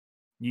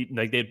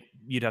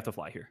 You'd have to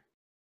fly here.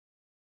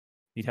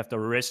 You'd have to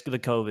risk the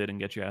COVID and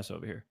get your ass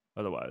over here.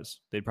 Otherwise,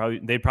 they'd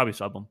probably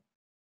sub them.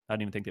 I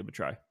don't even think they would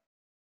try.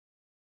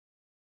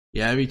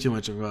 Yeah, it'd be too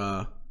much of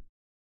a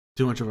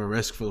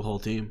risk for the whole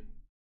team.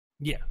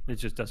 Yeah, it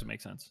just doesn't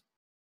make sense.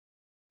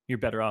 You're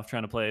better off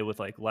trying to play with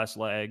like less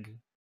lag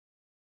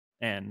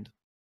and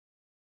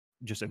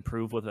just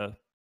improve with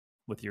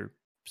your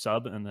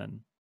sub and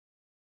then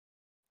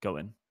go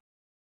in.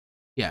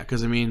 Yeah,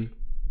 because I mean,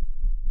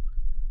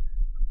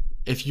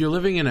 if you're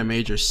living in a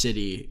major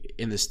city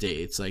in the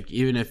States, like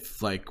even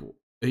if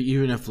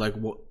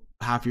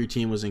half your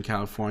team was in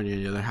California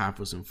and the other half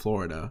was in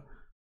Florida,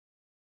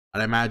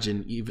 I'd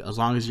imagine as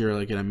long as you're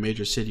like in a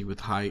major city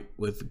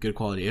with good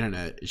quality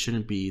internet, it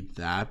shouldn't be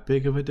that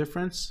big of a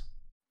difference.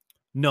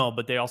 No,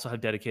 but they also have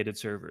dedicated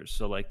servers,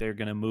 so like they're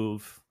gonna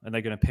move and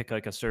they're gonna pick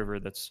like a server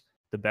that's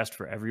the best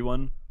for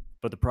everyone.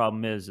 But the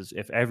problem is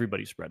if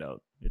everybody's spread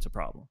out, it's a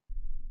problem.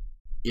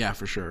 Yeah,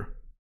 for sure.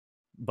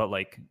 But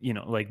like, you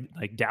know, like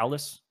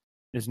Dallas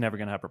is never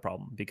going to have a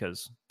problem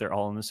because they're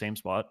all in the same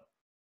spot.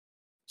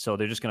 So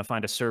they're just going to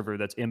find a server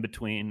that's in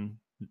between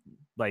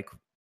like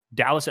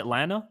Dallas,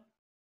 Atlanta.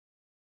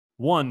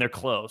 1, they're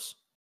close.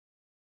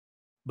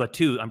 But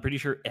 2, I'm pretty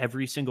sure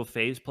every single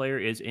FaZe player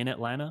is in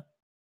Atlanta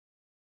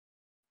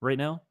right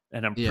now.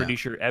 And I'm pretty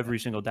sure every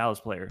single Dallas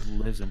player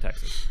lives in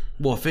Texas.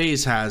 Well,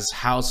 FaZe has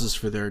houses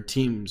for their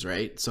teams,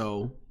 right?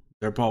 So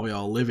they're probably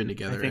all living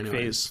together. I think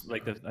anyways. FaZe,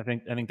 like I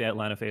think the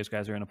Atlanta FaZe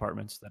guys are in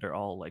apartments that are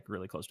all like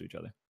really close to each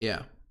other.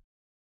 Yeah,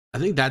 I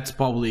think that's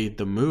probably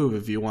the move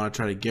if you want to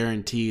try to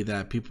guarantee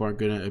that people aren't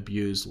going to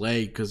abuse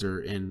lag because they're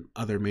in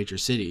other major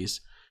cities.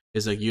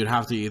 Is like you'd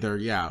have to either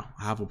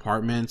have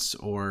apartments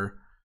or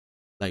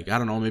like I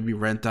don't know, maybe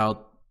rent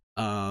out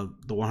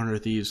the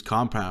 100 Thieves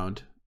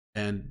compound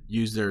and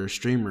use their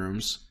stream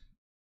rooms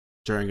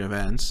during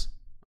events.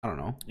 I don't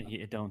know.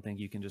 I don't think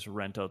you can just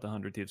rent out the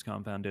 100 Thieves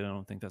compound, dude. I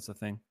don't think that's a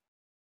thing.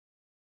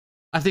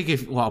 I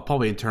think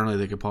probably internally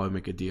they could probably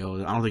make a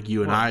deal. I don't think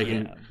you and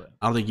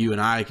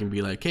I can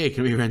be like, hey,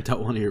 can we rent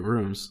out one of your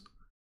rooms?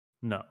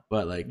 No.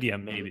 But like, yeah,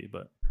 maybe,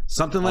 but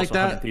something like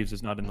that. 100 Thieves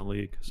is not in the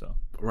league, so.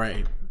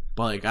 Right.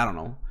 But like, I don't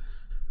know.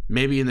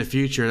 Maybe in the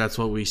future that's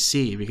what we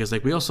see, because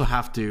like we also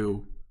have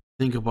to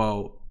think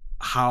about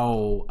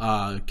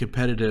how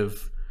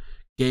competitive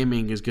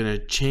gaming is going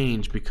to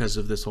change because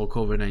of this whole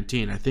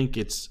COVID-19. I think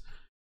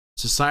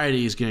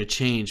society is going to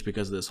change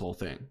because of this whole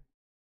thing.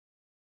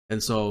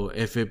 And so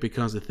if it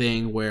becomes a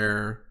thing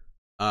where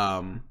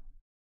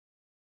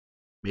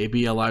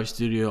maybe a live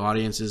studio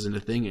audience isn't a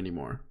thing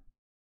anymore,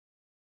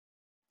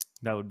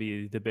 that would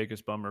be the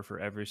biggest bummer for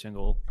every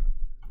single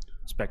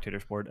spectator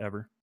sport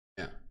ever.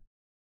 Yeah.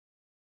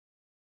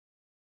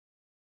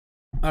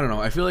 I don't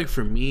know. I feel like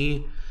for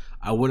me,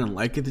 I wouldn't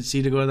like it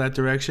to go that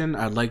direction.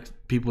 I'd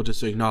like people just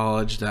to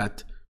acknowledge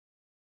that,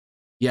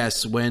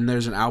 yes, when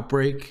there's an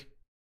outbreak,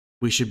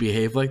 we should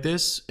behave like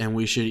this, and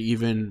we should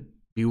even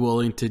be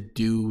willing to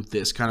do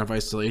this kind of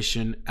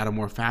isolation at a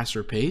more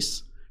faster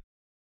pace.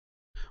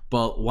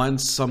 But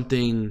once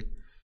something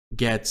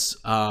gets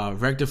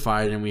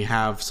rectified and we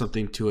have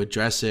something to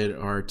address it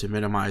or to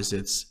minimize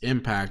its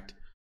impact,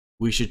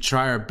 we should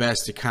try our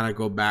best to kind of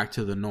go back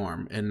to the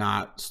norm and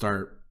not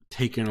start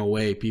taking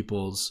away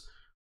people's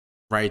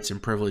rights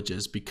and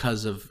privileges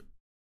because of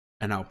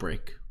an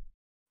outbreak.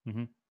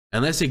 Mm-hmm.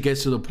 Unless it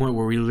gets to the point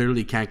where we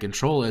literally can't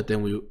control it,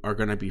 then we are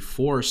going to be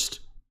forced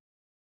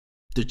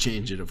to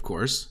change it, of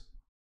course.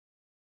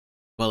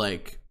 But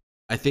like,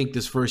 I think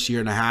this first year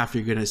and a half,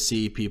 you're going to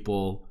see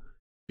people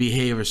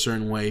behave a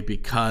certain way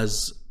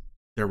because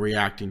they're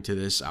reacting to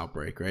this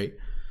outbreak, right?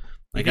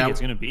 Like, you think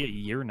it's going to be a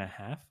year and a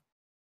half?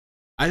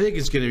 I think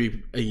it's going to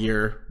be a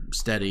year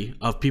steady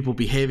of people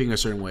behaving a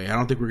certain way. I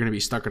don't think we're going to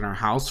be stuck in our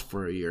house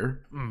for a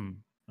year.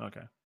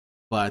 Okay.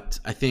 But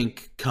I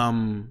think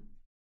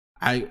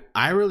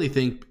I really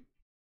think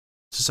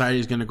society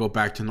is going to go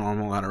back to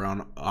normal at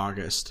around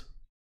August.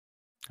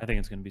 I think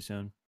it's going to be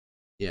soon.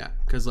 Yeah,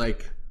 because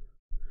like,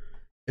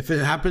 if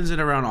it happens in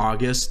around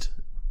August,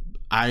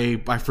 I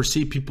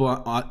foresee people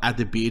at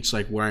the beach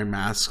like wearing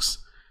masks.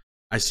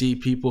 I see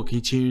people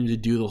continuing to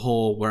do the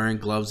whole wearing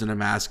gloves and a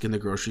mask in the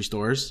grocery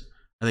stores.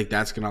 I think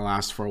that's going to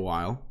last for a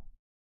while.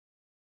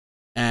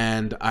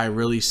 And I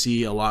really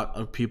see a lot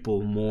of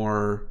people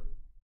more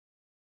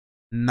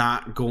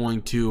not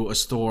going to a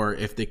store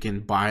if they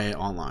can buy it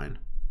online.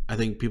 I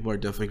think people are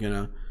definitely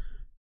going to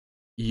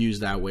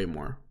use that way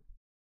more.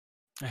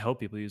 I hope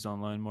people use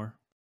online more.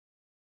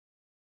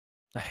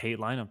 I hate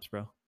lineups,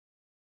 bro.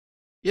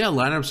 Yeah,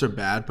 lineups are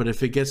bad, but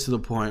if it gets to the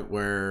point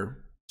where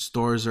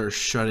stores are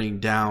shutting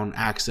down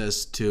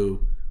access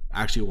to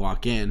actually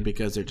walk in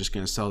because they're just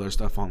going to sell their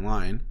stuff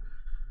online,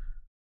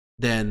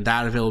 then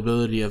that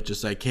availability of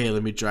just like, hey,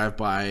 let me drive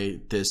by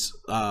this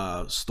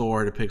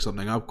store to pick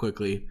something up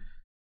quickly,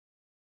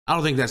 I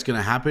don't think that's going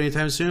to happen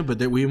anytime soon, but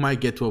we might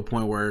get to a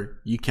point where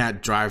you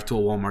can't drive to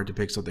a Walmart to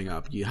pick something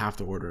up. You have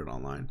to order it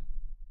online.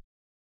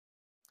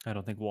 I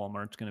don't think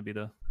Walmart's going to be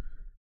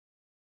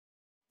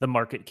the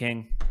market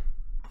king.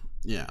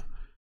 Yeah.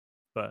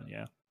 But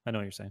yeah, I know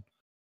what you're saying.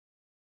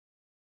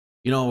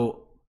 You know,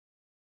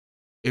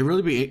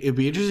 it'd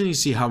be interesting to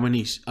see how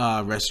many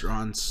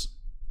restaurants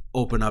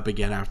open up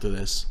again after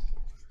this.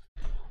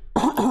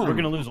 We're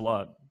going to lose a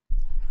lot.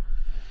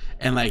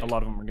 And like, a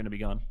lot of them are going to be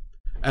gone.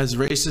 As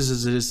racist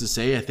as it is to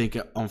say, I think,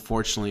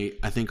 unfortunately,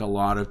 a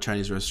lot of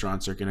Chinese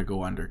restaurants are going to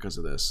go under because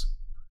of this.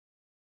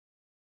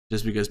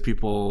 Just because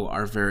people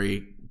are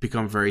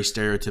become very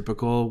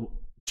stereotypical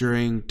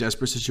during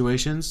desperate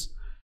situations.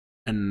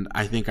 And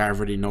I think I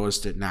already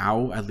noticed it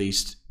now, at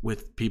least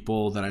with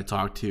people that I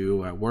talk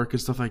to at work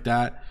and stuff like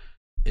that,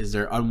 is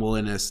their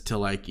unwillingness to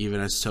like even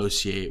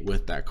associate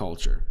with that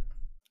culture.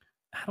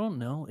 I don't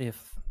know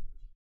if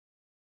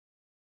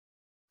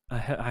I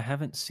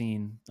haven't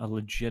seen a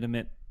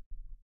legitimate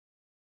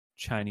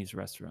Chinese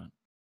restaurant.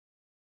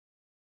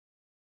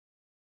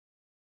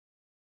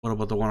 What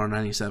about the one on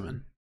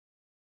 97?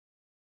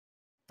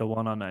 The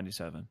one on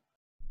 97.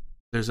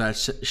 There's that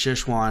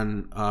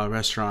Sichuan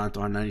restaurant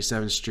on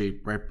 97th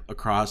Street, right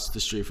across the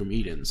street from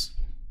Eden's.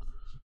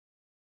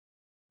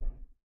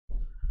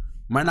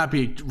 Might not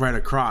be right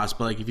across,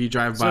 but like if you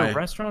drive by. Is it a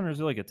restaurant or is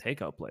it like a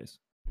takeout place?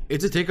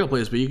 It's a takeout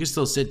place, but you can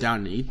still sit down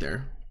and eat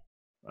there.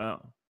 Oh.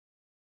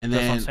 And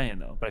that's what I'm saying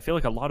though. But I feel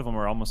like a lot of them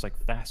are almost like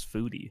fast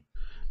foody.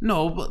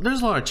 No, but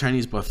there's a lot of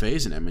Chinese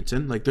buffets in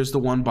Edmonton. Like there's the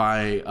one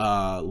by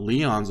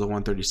Leon's, the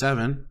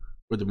 137,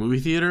 where the movie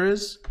theater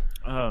is.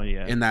 Oh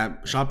yeah. In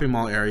that shopping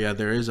mall area,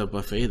 there is a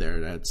buffet there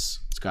it's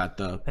got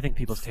the. I think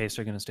people's tastes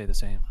are going to stay the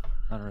same.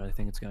 I don't really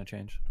think it's going to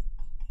change.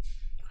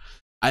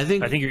 I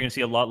think you're going to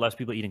see a lot less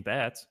people eating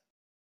bats.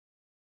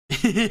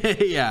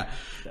 Yeah.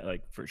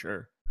 Like for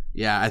sure.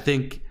 Yeah, I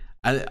think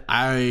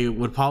I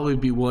would probably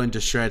be willing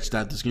to stretch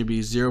that there's going to be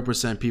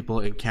 0%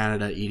 people in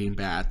Canada eating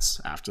bats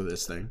after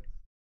this thing.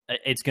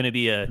 It's going to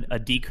be a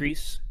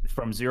decrease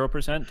from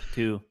 0%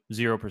 to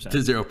 0%. To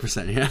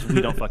 0%, yeah.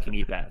 We don't fucking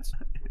eat bats.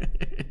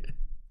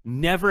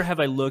 Never have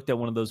I looked at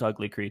one of those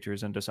ugly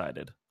creatures and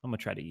decided, I'm going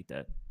to try to eat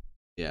that.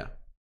 Yeah.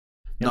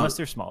 Unless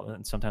they're small,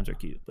 and sometimes they're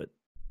cute, but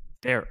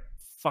they're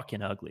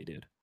fucking ugly,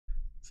 dude.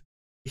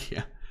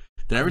 Yeah.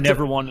 I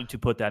never wanted to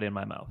put that in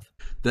my mouth.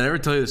 Did I ever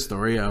tell you the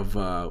story of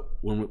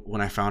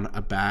when I found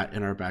a bat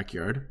in our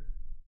backyard?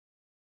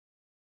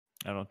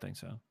 I don't think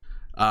so.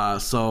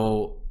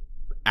 So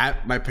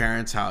at my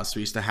parents' house,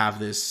 we used to have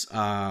this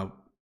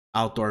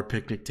outdoor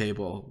picnic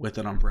table with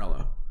an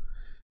umbrella.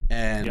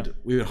 And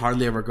we would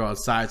hardly ever go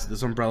outside, so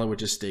this umbrella would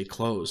just stay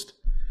closed.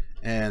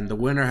 And the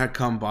winter had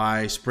come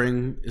by.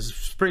 Springtime.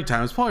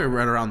 It's probably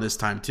right around this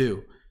time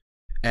too.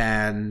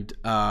 And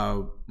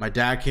my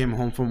dad came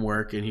home from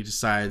work, and he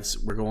decides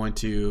we're going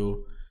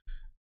to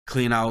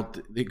clean out.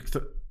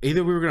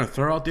 Either we were going to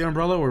throw out the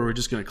umbrella, or we were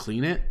just going to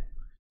clean it,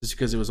 just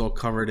because it was all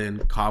covered in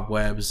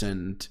cobwebs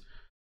and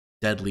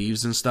dead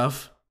leaves and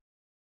stuff.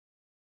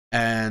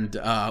 And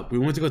we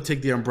went to go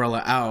take the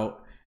umbrella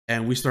out,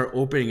 and we start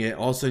opening it.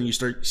 All of a sudden, you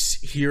start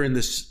hearing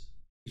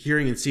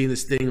and seeing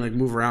this thing like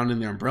move around in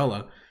the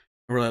umbrella.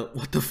 And we're like,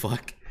 what the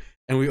fuck?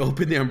 And we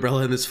open the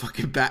umbrella, and this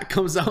fucking bat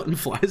comes out and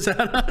flies at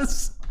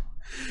us.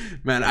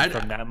 Man,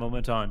 from that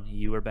moment on,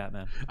 you were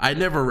Batman. I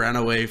never ran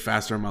away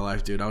faster in my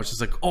life, dude. I was just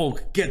like, oh,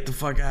 get the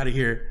fuck out of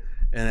here.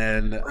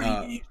 And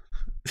then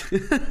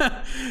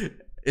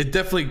it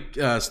definitely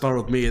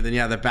startled me. And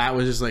then, the bat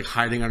was just like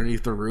hiding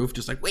underneath the roof,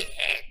 just like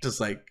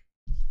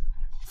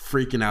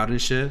freaking out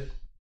and shit.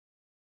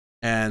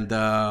 And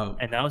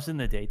that was in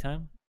the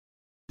daytime?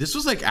 This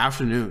was like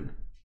afternoon.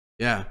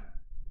 Yeah.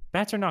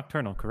 Bats are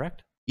nocturnal,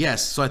 correct?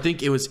 Yes, so I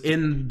think it was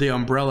in the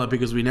umbrella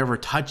because we never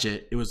touch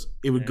it. It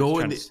would go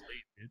in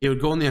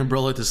the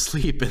umbrella to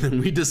sleep, and then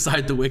we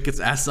decide to wake its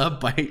ass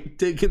up by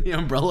taking the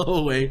umbrella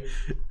away.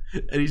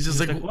 And he's just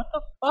like, what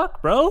the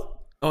fuck, bro?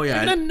 Oh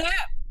yeah, taking a nap.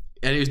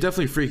 And he was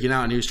definitely freaking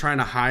out, and he was trying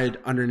to hide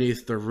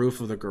underneath the roof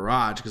of the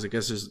garage because I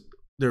guess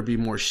there'd be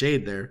more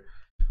shade there.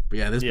 But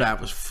yeah, this bat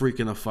was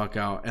freaking the fuck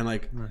out, and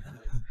like.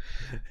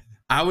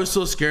 I was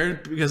so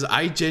scared because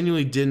I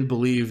genuinely didn't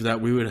believe that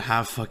we would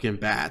have fucking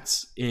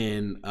bats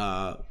in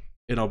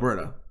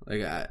Alberta.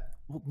 Like,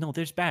 no,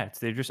 there's bats.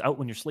 They're just out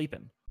when you're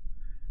sleeping.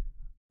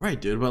 Right,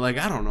 dude. But like,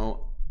 I don't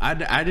know. I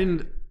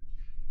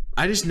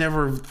just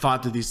never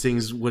thought that these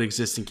things would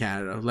exist in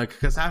Canada. Like,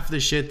 because half the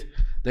shit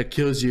that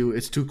kills you,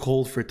 it's too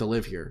cold for it to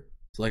live here.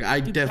 So like,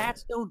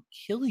 bats don't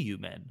kill you,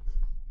 man.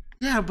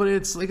 Yeah, but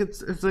it's like I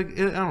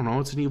don't know.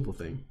 It's an evil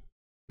thing.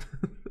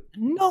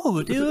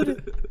 No,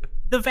 dude.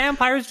 The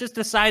vampires just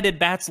decided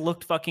bats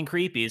looked fucking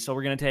creepy, so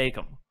we're gonna take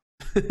them.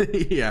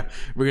 Yeah,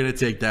 we're gonna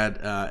take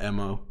that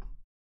MO.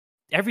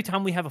 Every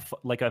time we have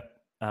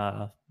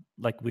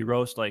like we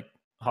roast like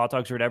hot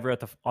dogs or whatever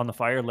on the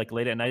fire, like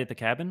late at night at the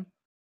cabin,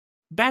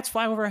 bats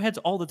fly over our heads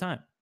all the time.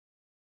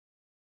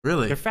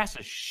 Really? They're fast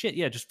as shit.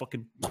 Yeah, just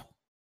fucking.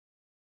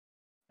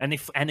 And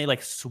they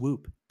like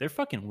swoop. They're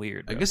fucking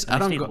weird. Bro. I guess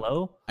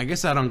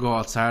I don't go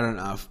outside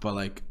enough, but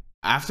like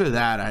after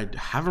that, I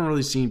haven't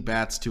really seen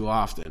bats too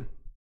often.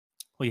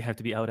 Well, you have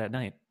to be out at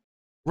night.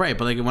 Right,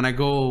 but like when I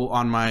go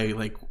on my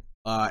like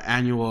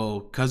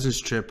annual cousins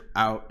trip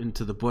out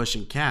into the bush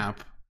and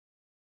camp,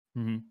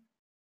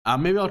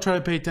 maybe I'll try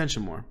to pay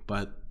attention more.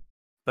 But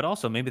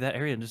also maybe that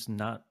area is just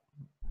not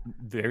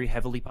very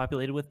heavily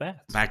populated with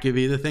bats. That could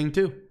be the thing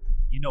too.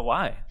 You know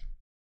why?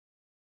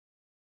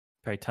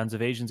 Probably tons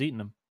of Asians eating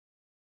them.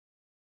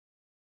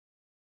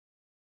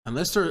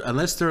 Unless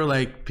they're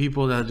like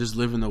people that just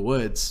live in the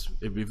woods,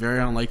 it'd be very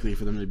unlikely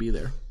for them to be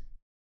there.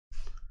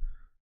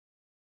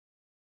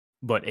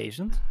 But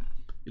Asians?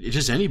 It's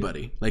just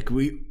anybody. Like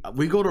we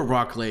go to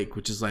Rock Lake,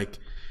 which is like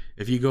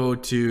if you go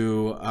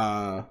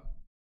to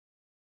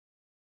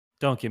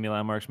don't give me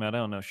landmarks, man. I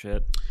don't know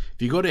shit.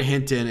 If you go to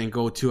Hinton and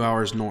go 2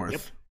 hours north.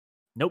 Yep.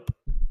 Nope.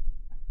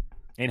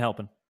 Ain't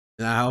helping.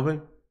 Not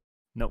helping?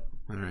 Nope.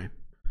 All right.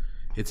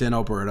 It's in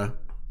Alberta.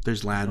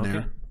 There's land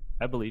there.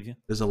 I believe you.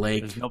 There's a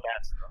lake. There's no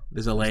bats, though.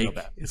 There's a lake.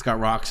 No, it's got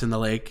rocks in the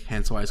lake,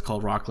 hence why it's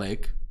called Rock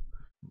Lake.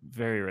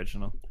 Very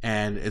original.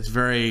 And it's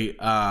very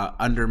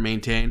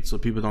under-maintained, so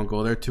people don't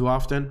go there too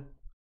often.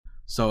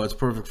 So it's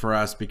perfect for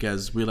us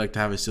because we like to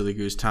have a silly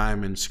goose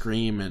time and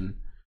scream and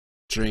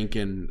drink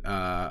and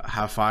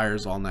have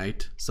fires all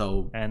night.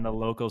 And the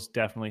locals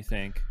definitely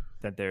think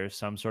that there's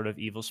some sort of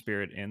evil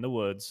spirit in the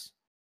woods,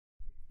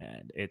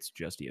 and it's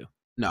just you.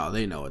 No,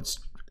 they know it's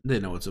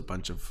a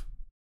bunch of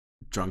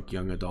drunk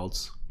young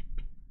adults.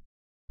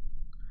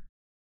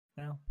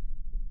 Well,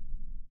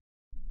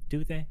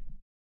 do they?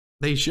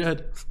 They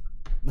should.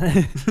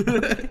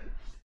 Okay.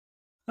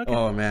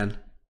 Oh man.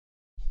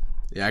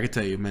 Yeah, I could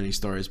tell you many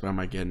stories, but I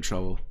might get in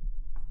trouble.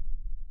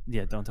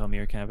 Yeah, don't tell me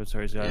your camping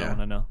stories. I don't want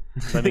to know.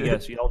 Let me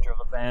guess. You all drove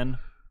a van?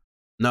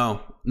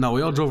 No,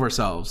 we all drove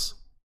ourselves.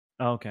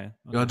 Oh, okay.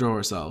 We all drove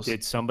ourselves.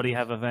 Did somebody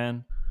have a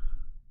van?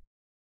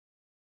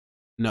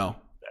 No.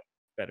 That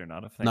better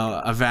not have.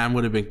 No, a van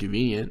would have been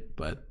convenient,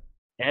 but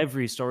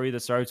every story that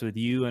starts with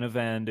you and a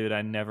van, dude,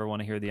 I never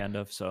want to hear the end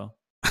of. So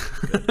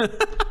good.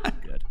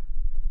 Good.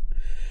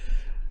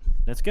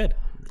 That's good.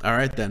 All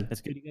right, then.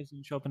 That's good. You guys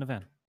didn't show up in a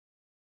van.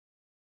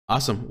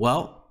 Awesome.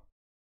 Well,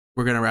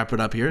 we're gonna wrap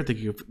it up here.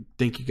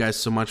 Thank you guys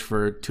so much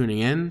for tuning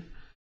in.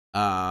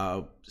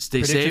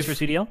 Stay safe. Predictions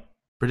for CDL?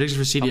 Predictions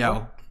for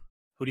CDL.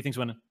 Who do you think's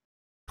winning?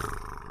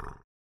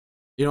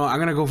 You know, I'm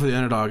gonna go for the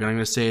underdog, and I'm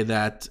gonna say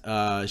that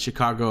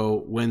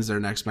Chicago wins their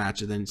next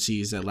match, and then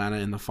sees Atlanta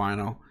in the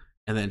final,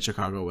 and then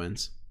Chicago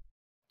wins.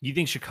 You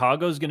think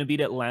Chicago's gonna beat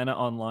Atlanta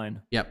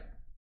online? Yep.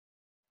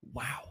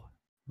 Wow.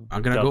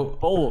 I'm gonna go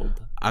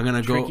bold. I'm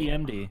gonna Tricky go.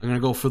 MD. I'm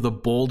gonna go for the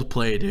bold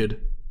play, dude.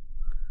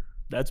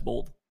 That's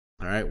bold.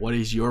 All right. What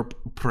is your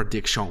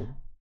prediction?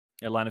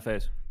 Atlanta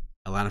FaZe.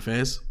 Atlanta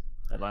FaZe.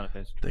 Atlanta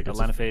FaZe.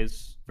 Atlanta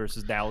FaZe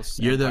versus Dallas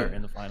you're Empire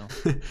in the final.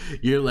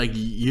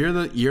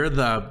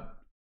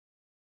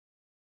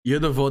 You're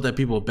the vote that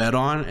people bet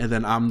on, and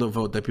then I'm the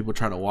vote that people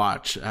try to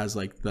watch as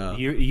like the.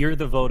 You're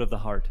the vote of the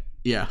heart.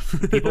 Yeah.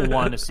 People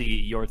want to see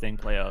your thing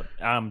play out.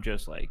 I'm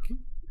just like.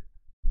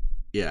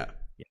 Yeah.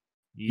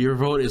 Your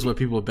vote is what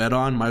people bet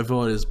on. My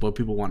vote is what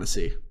people want to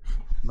see.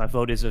 My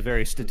vote is a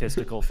very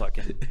statistical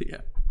fucking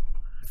yeah.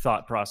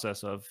 thought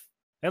process of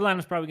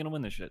Atlanta's probably going to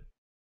win this shit.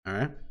 All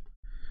right.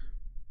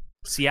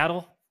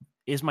 Seattle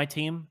is my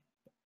team.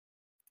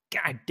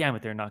 God damn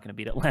it, they're not going to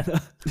beat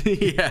Atlanta.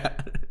 Yeah.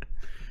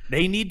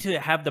 They need to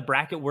have the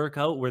bracket work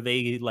out where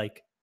they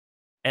like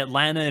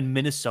Atlanta and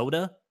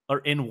Minnesota are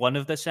in one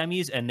of the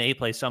semis and they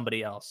play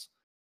somebody else.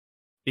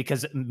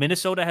 Because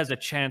Minnesota has a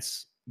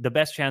chance, the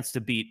best chance to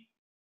beat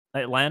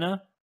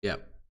Atlanta.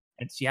 Yep.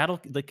 And Seattle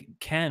like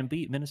can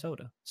beat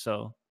Minnesota.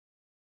 So,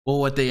 well,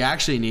 what they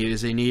actually need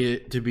is they need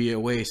it to be a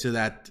way so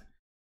that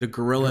the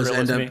Gorillas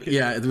end up.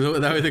 Yeah,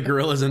 that way the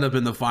Gorillas end up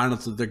in the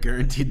finals, so they're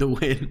guaranteed to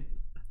win.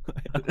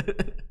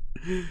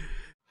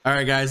 All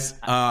right, guys.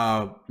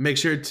 Make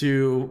sure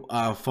to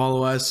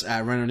follow us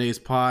at Random Nades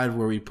Pod,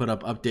 where we put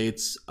up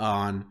updates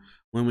on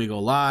when we go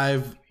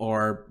live,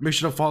 or make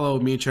sure to follow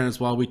me and Trent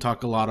as well. We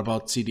talk a lot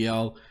about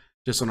CDL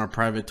just on our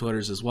private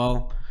Twitters as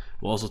well.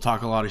 We'll also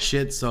talk a lot of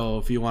shit, so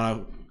if you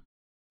want to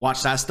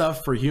watch that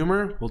stuff for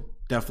humor, we'll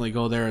definitely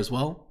go there as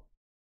well.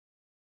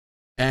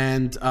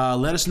 And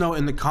let us know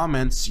in the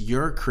comments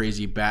your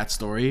crazy bat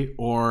story,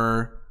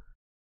 or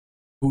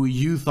who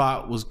you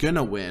thought was going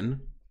to win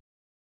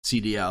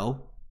CDL,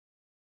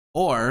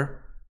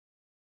 or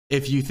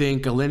if you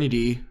think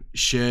Alinity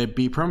should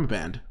be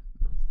permabanned.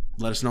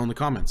 Let us know in the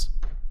comments.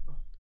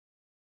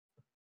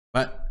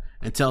 But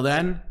until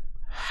then,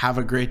 have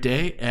a great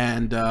day,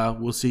 and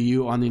we'll see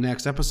you on the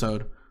next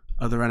episode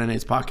of the Random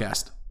Nades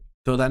Podcast.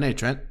 Throw that nade,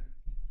 Trent.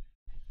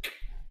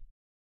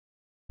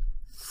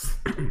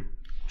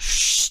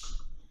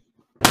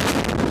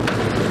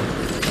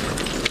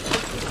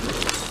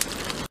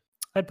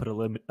 I'd put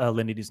a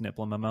Alinity's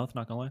nipple in my mouth,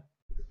 not gonna lie.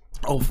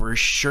 Oh, for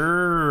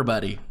sure,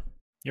 buddy.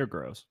 You're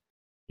gross.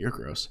 You're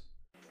gross.